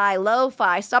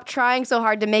 lo-fi. Stop trying so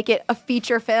hard to make it a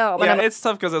feature film. Yeah, it's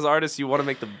tough because as artists, you want to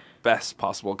make the best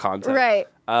possible content. Right.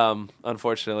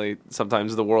 Unfortunately,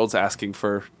 sometimes the world's asking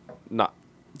for not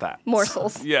that.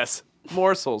 Morsels. Yes.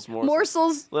 Morsels.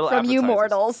 Morsels Little from you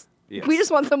mortals. Yes. We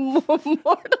just want some mortal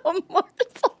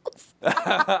morsels.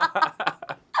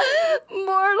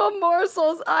 Mortal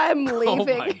morsels. I'm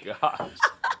leaving. Oh my gosh.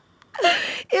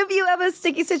 If you have a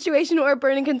sticky situation or a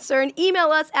burning concern, email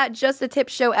us at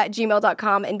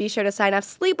justatipshow@gmail.com and be sure to sign up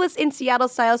Sleepless in Seattle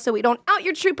style so we don't out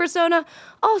your true persona.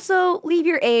 Also, leave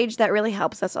your age. That really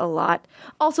helps us a lot.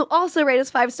 Also rate us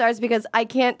 5 stars because I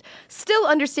can't still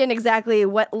understand exactly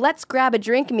what let's grab a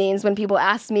drink means when people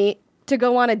ask me to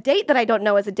go on a date that I don't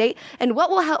know is a date, and what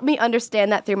will help me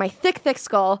understand that through my thick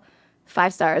skull.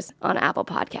 5 stars on Apple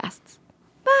Podcasts.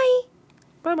 Bye.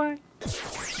 Bye-bye.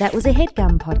 That was a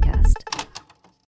HeadGum podcast.